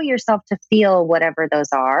 allow yourself to feel whatever those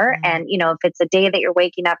are. And, if it's a day that you're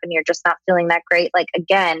waking up and you're just not feeling that great,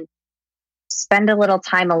 again, spend a little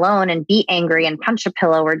time alone and be angry and punch a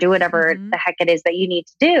pillow or do whatever the heck it is that you need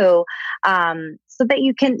to do, that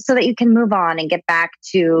you can move on and get back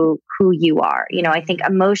to who you are. I think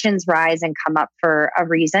emotions rise and come up for a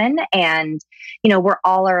reason. And, we're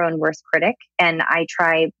all our own worst critic. And I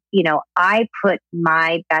put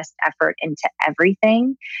my best effort into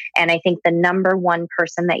everything. And I think the number one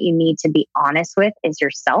person that you need to be honest with is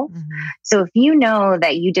yourself. So if you know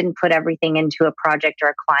that you didn't put everything into a project or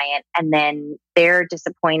a client, and then they're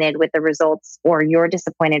disappointed with the results or you're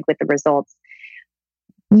disappointed with the results,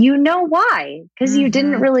 you know why? Because you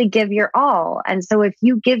didn't really give your all. And so if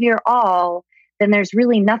you give your all, then there's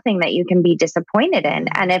really nothing that you can be disappointed in.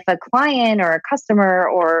 And if a client or a customer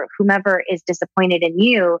or whomever is disappointed in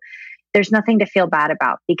you, there's nothing to feel bad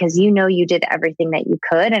about, because you did everything that you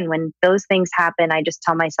could. And when those things happen, I just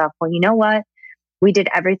tell myself, well, you know what? We did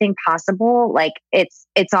everything possible. Like it's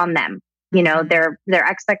on them. Their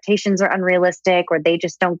expectations are unrealistic, or they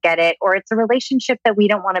just don't get it, or it's a relationship that we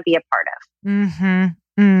don't want to be a part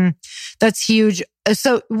of. That's huge.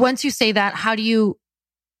 So once you say that, how do you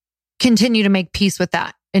continue to make peace with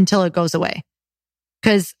that until it goes away?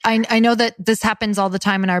 Because I know that this happens all the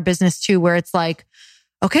time in our business too, where it's like,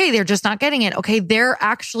 okay, they're just not getting it. Okay, they're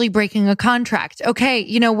actually breaking a contract.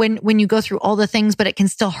 Okay, when you go through all the things, but it can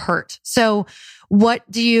still hurt. So what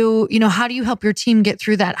do you, how do you help your team get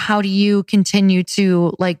through that? How do you continue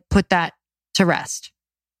to put that to rest?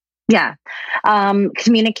 Yeah.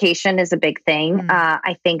 Communication is a big thing.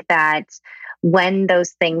 I think that when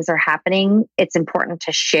those things are happening, it's important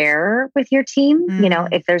to share with your team.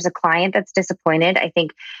 If there's a client that's disappointed, I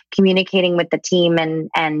think communicating with the team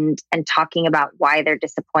and talking about why they're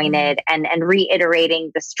disappointed and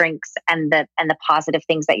reiterating the strengths and the positive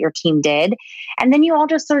things that your team did. And then you all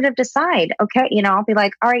just sort of decide, okay, I'll be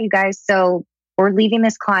like, all right, you guys, so we're leaving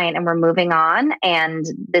this client and we're moving on. And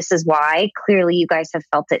this is why. Clearly you guys have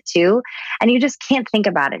felt it too. And you just can't think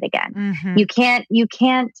about it again. You can't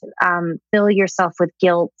fill yourself with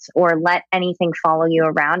guilt or let anything follow you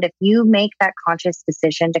around. If you make that conscious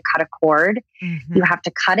decision to cut a cord, you have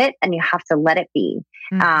to cut it and you have to let it be.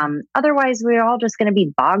 Otherwise, we're all just going to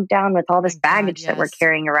be bogged down with all this baggage that we're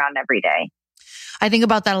carrying around every day. I think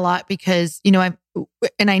about that a lot because,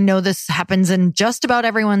 I know this happens in just about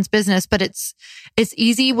everyone's business, but it's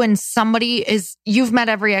easy when you've met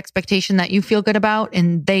every expectation that you feel good about,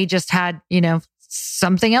 and they just had,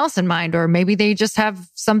 something else in mind, or maybe they just have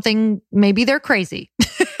something, maybe they're crazy.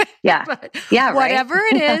 Yeah. Yeah. Whatever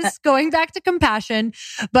it is, going back to compassion,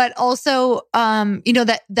 but also,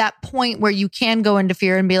 that point where you can go into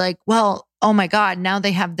fear and be like, well, oh my God, now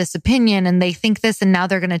they have this opinion and they think this, and now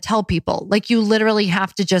they're going to tell people. Like, you literally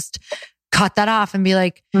have to just cut that off and be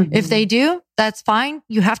like, if they do, that's fine.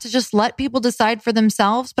 You have to just let people decide for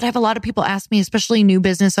themselves. But I have a lot of people ask me, especially new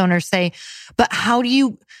business owners, say, but how do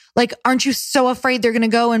you, aren't you so afraid they're going to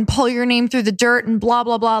go and pull your name through the dirt and blah,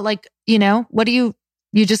 blah, blah. What do you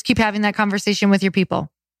just keep having that conversation with your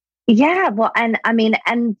people? Yeah. Well, and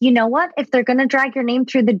you know what? If they're going to drag your name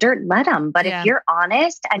through the dirt, let them. But if you're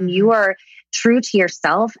honest and you are true to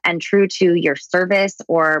yourself and true to your service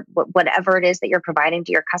or whatever it is that you're providing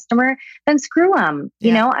to your customer, then screw them.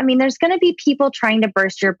 There's going to be people trying to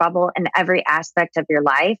burst your bubble in every aspect of your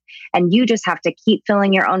life. And you just have to keep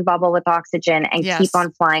filling your own bubble with oxygen and keep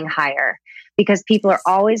on flying higher. Because people are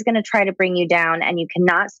always going to try to bring you down, and you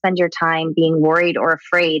cannot spend your time being worried or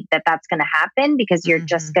afraid that that's going to happen, because you're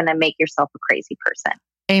just going to make yourself a crazy person.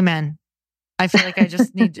 Amen. I feel like I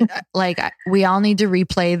just need to, we all need to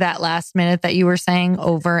replay that last minute that you were saying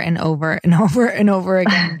over and over and over and over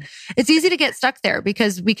again. It's easy to get stuck there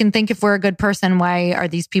because we can think, if we're a good person, why are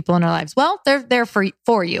these people in our lives? Well, they're there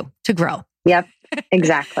for you to grow. Yep.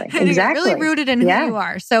 Exactly. Really rooted in who you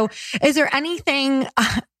are. So is there anything,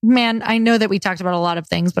 man, I know that we talked about a lot of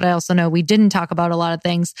things, but I also know we didn't talk about a lot of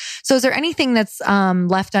things. So is there anything that's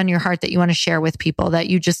left on your heart that you want to share with people that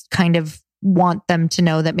you just kind of want them to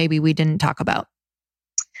know that maybe we didn't talk about?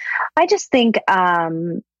 I just think,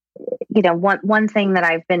 one thing that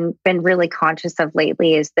I've been really conscious of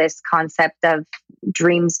lately is this concept of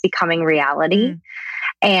dreams becoming reality.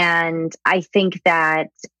 And I think that,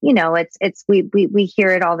 we hear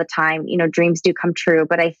it all the time, dreams do come true.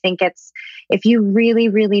 But I think it's, if you really,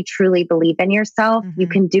 really, truly believe in yourself, you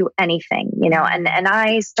can do anything, and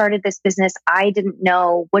I started this business. I didn't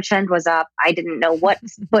know which end was up. I didn't know what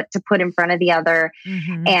foot to put in front of the other.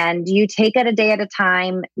 And you take it a day at a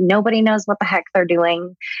time. Nobody knows what the heck they're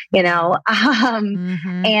doing, and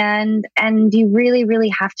you really, really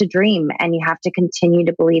have to dream, and you have to continue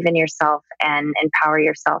to believe in yourself and empower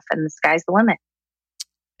yourself, and the sky's the limit.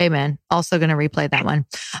 Amen. Also going to replay that one.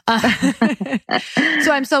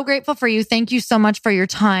 So I'm so grateful for you. Thank you so much for your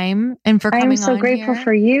time and for coming on. I'm so grateful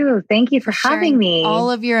for you. Thank you for having me. All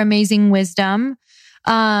of your amazing wisdom.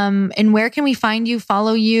 And where can we find you,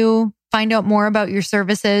 follow you, find out more about your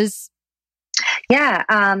services? Yeah.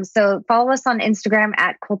 So follow us on Instagram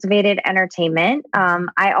at Cultivated Entertainment.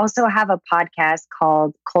 I also have a podcast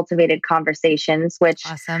called Cultivated Conversations, which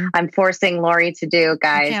I'm forcing Lori to do,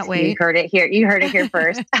 guys. I can't wait. You heard it here. You heard it here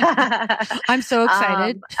first. I'm so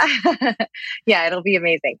excited. Yeah, it'll be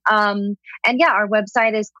amazing. And yeah, our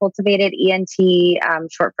website is cultivatedent,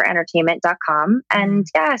 short for entertainment.com. And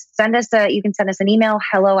yeah, you can send us an email,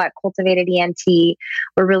 hello@cultivatedent.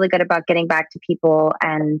 We're really good about getting back to people.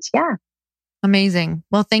 And yeah. Amazing.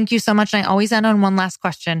 Well, thank you so much. And I always end on one last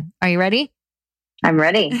question. Are you ready? I'm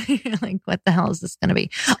ready. Like, what the hell is this going to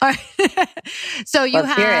be? All right. So you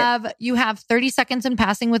have 30 seconds in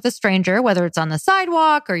passing with a stranger, whether it's on the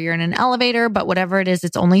sidewalk or you're in an elevator, but whatever it is,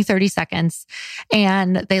 it's only 30 seconds.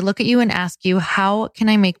 And they look at you and ask you, how can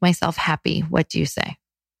I make myself happy? What do you say?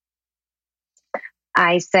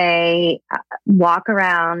 I say, walk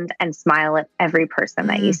around and smile at every person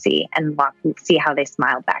that you see and see how they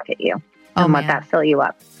smile back at you. And let that fill you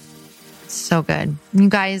up. So good. You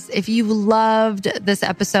guys, if you loved this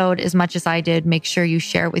episode as much as I did, make sure you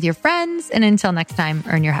share it with your friends. And until next time,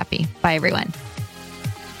 earn your happy. Bye, everyone.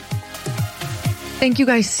 Thank you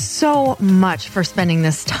guys so much for spending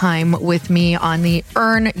this time with me on the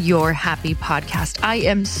Earn Your Happy podcast. I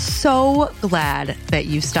am so glad that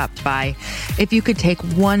you stopped by. If you could take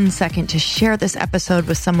 1 second to share this episode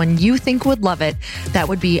with someone you think would love it, that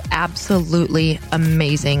would be absolutely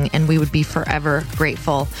amazing. And we would be forever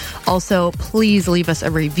grateful. Also, please leave us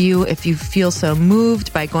a review if you feel so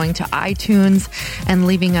moved by going to iTunes and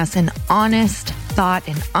leaving us an honest thought,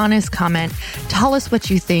 an honest comment. Tell us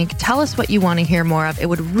what you think. Tell us what you want to hear more of. It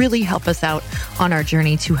would really help us out on our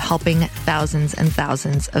journey to helping thousands and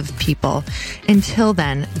thousands of people. Until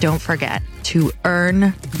then, don't forget to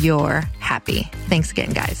earn your happy. Thanks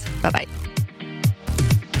again, guys. Bye-bye.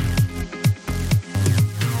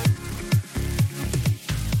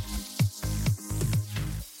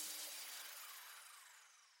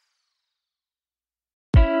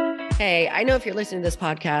 Hey, I know if you're listening to this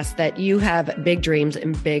podcast that you have big dreams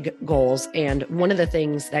and big goals. And one of the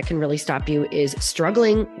things that can really stop you is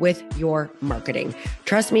struggling with your marketing.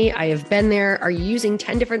 Trust me, I have been there. Are you using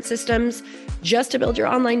 10 different systems just to build your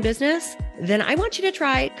online business? Then I want you to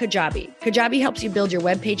try Kajabi. Kajabi helps you build your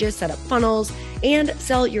web pages, set up funnels, and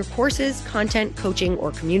sell your courses, content, coaching,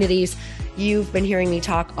 or communities. You've been hearing me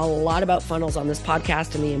talk a lot about funnels on this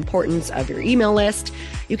podcast and the importance of your email list.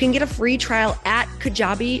 You can get a free trial at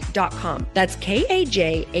kajabi.com. That's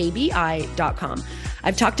Kajabi.com.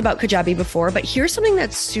 I've talked about Kajabi before, but here's something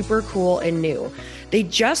that's super cool and new. They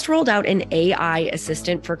just rolled out an AI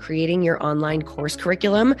assistant for creating your online course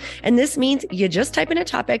curriculum. And this means you just type in a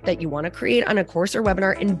topic that you want to create on a course or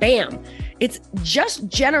webinar and bam, it just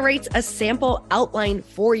generates a sample outline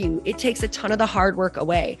for you. It takes a ton of the hard work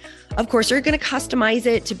away. Of course, you're going to customize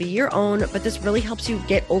it to be your own, but this really helps you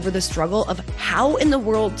get over the struggle of how in the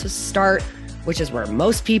world to start, which is where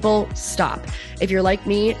most people stop. If you're like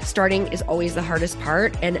me, starting is always the hardest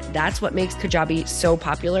part, and that's what makes Kajabi so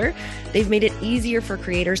popular. They've made it easier for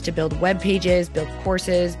creators to build web pages, build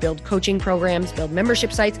courses, build coaching programs, build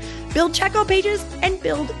membership sites, build checkout pages, and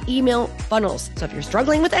build email funnels. So if you're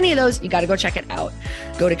struggling with any of those, you got to go check it out.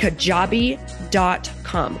 Go to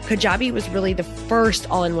Kajabi.com. Kajabi was really the first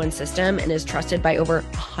all-in-one system and is trusted by over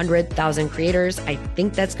 100,000 creators. I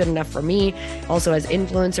think that's good enough for me. Also has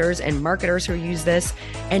influencers and marketers who use this.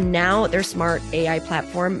 And now their smart AI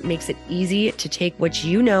platform makes it easy to take what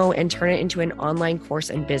you know and turn it into an online course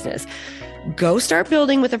and business. Go start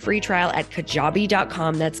building with a free trial at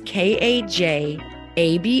Kajabi.com. That's Kajabi.com.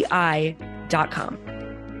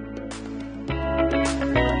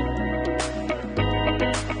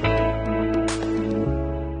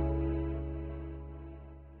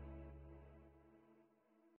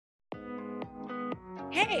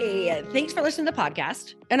 Hey, thanks for listening to the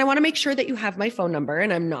podcast. And I want to make sure that you have my phone number,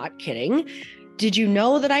 and I'm not kidding. Did you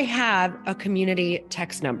know that I have a community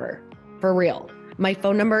text number? For real. My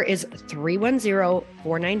phone number is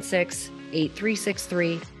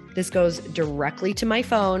 310-496-8363. This goes directly to my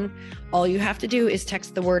phone. All you have to do is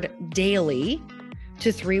text the word daily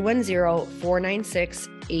to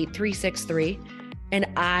 310-496-8363. And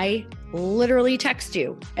I literally text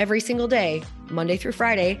you every single day, Monday through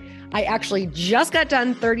Friday. I actually just got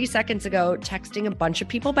done 30 seconds ago texting a bunch of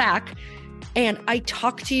people back, and I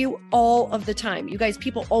talk to you all of the time. You guys,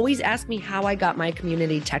 people always ask me how I got my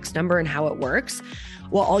community text number and how it works.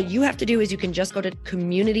 Well, all you have to do is you can just go to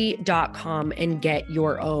community.com and get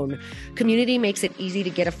your own. Community makes it easy to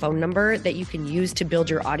get a phone number that you can use to build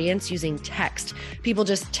your audience using text. People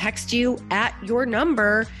just text you at your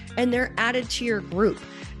number and they're added to your group.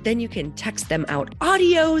 Then you can text them out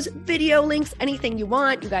audios, video links, anything you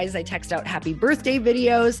want. You guys, I text out happy birthday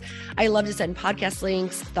videos. I love to send podcast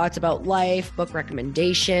links, thoughts about life, book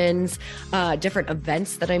recommendations, different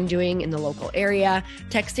events that I'm doing in the local area.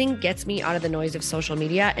 Texting gets me out of the noise of social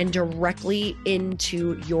media and directly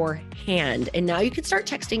into your hand. And now you can start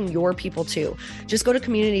texting your people too. Just go to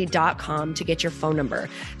community.com to get your phone number.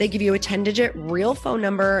 They give you a 10-digit real phone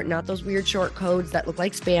number, not those weird short codes that look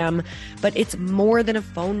like spam, but it's more than a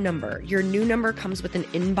phone number. Your new number comes with an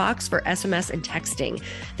inbox for SMS and texting.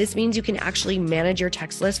 This means you can actually manage your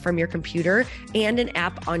text list from your computer and an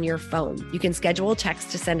app on your phone. You can schedule texts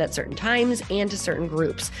to send at certain times and to certain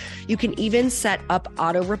groups. You can even set up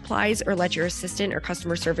auto replies or let your assistant or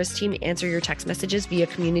customer service team answer your text messages via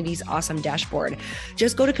Community's awesome dashboard.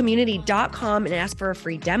 Just go to community.com and ask for a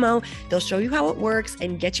free demo. They'll show you how it works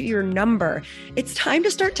and get you your number. It's time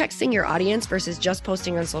to start texting your audience versus just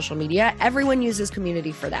posting on social media. Everyone uses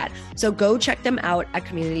Community for that. So go check them out at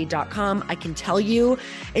community.com. I can tell you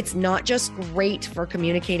it's not just great for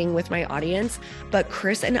communicating with my audience, but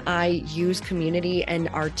Chris and I use Community and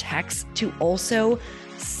our texts to also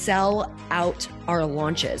sell out our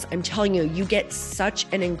launches. I'm telling you, you get such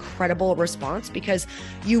an incredible response because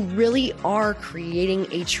you really are creating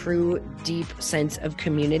a true, deep sense of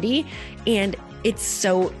community. And it's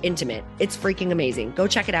so intimate. It's freaking amazing. Go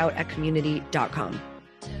check it out at community.com.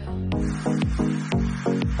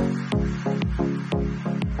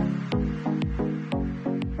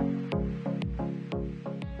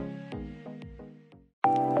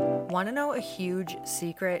 Want to know a huge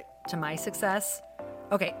secret to my success?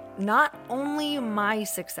 Okay, not only my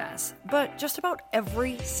success, but just about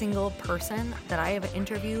every single person that I have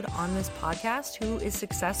interviewed on this podcast who is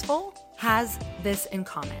successful has this in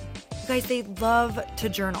common. You guys, they love to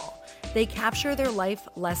journal. They capture their life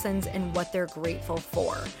lessons and what they're grateful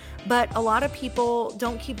for. But a lot of people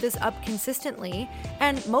don't keep this up consistently,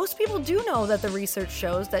 and most people do know that the research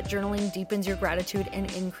shows that journaling deepens your gratitude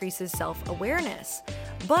and increases self-awareness.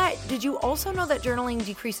 But did you also know that journaling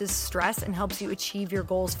decreases stress and helps you achieve your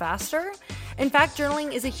goals faster? In fact,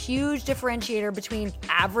 journaling is a huge differentiator between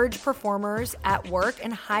average performers at work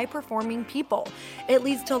and high-performing people. It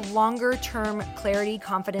leads to longer-term clarity,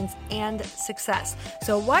 confidence, and success.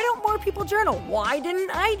 So why don't more people journal? Why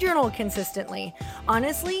didn't I journal consistently?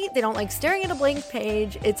 Honestly, they don't like staring at a blank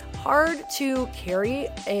page. It's hard to carry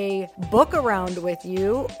a book around with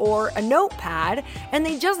you or a notepad, and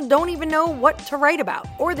they just don't even know what to write about,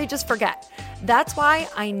 or they just forget. That's why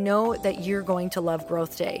I know that you're going to love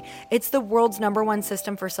Growth Day. It's the world's #1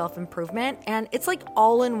 system for self-improvement, and it's like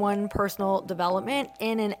all-in-one personal development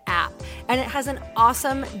in an app. And it has an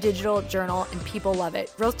awesome digital journal, and people love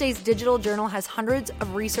it. Growth Day's digital journal has hundreds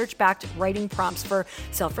of research-backed writing prompts for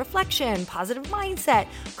self-reflection, positive mindset,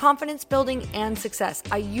 confidence building, and success.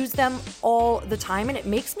 I use them all the time, and it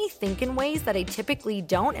makes me think in ways that I typically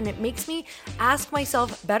don't, and it makes me ask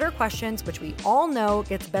myself better questions, which we all know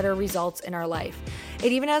gets better results in our life.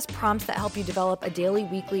 It even has prompts that help you develop a daily,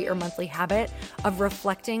 weekly, or monthly habit of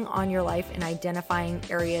reflecting on your life and identifying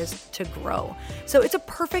areas to grow. So it's a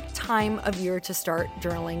perfect time of year to start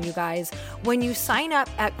journaling, you guys. When you sign up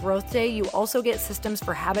at Growth Day, you also get systems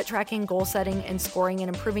for habit tracking, goal setting, and scoring, and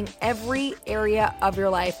improving every area of your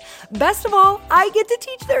life. Best of all, I get to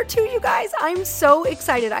teach there too, you guys. I'm so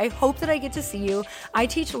excited. I hope that I get to see you. I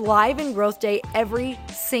teach live in Growth Day every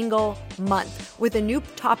single month with a new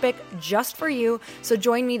topic just for you. So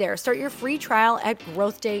join me there. Start your free trial at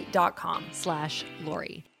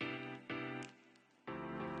growthday.com/Lori.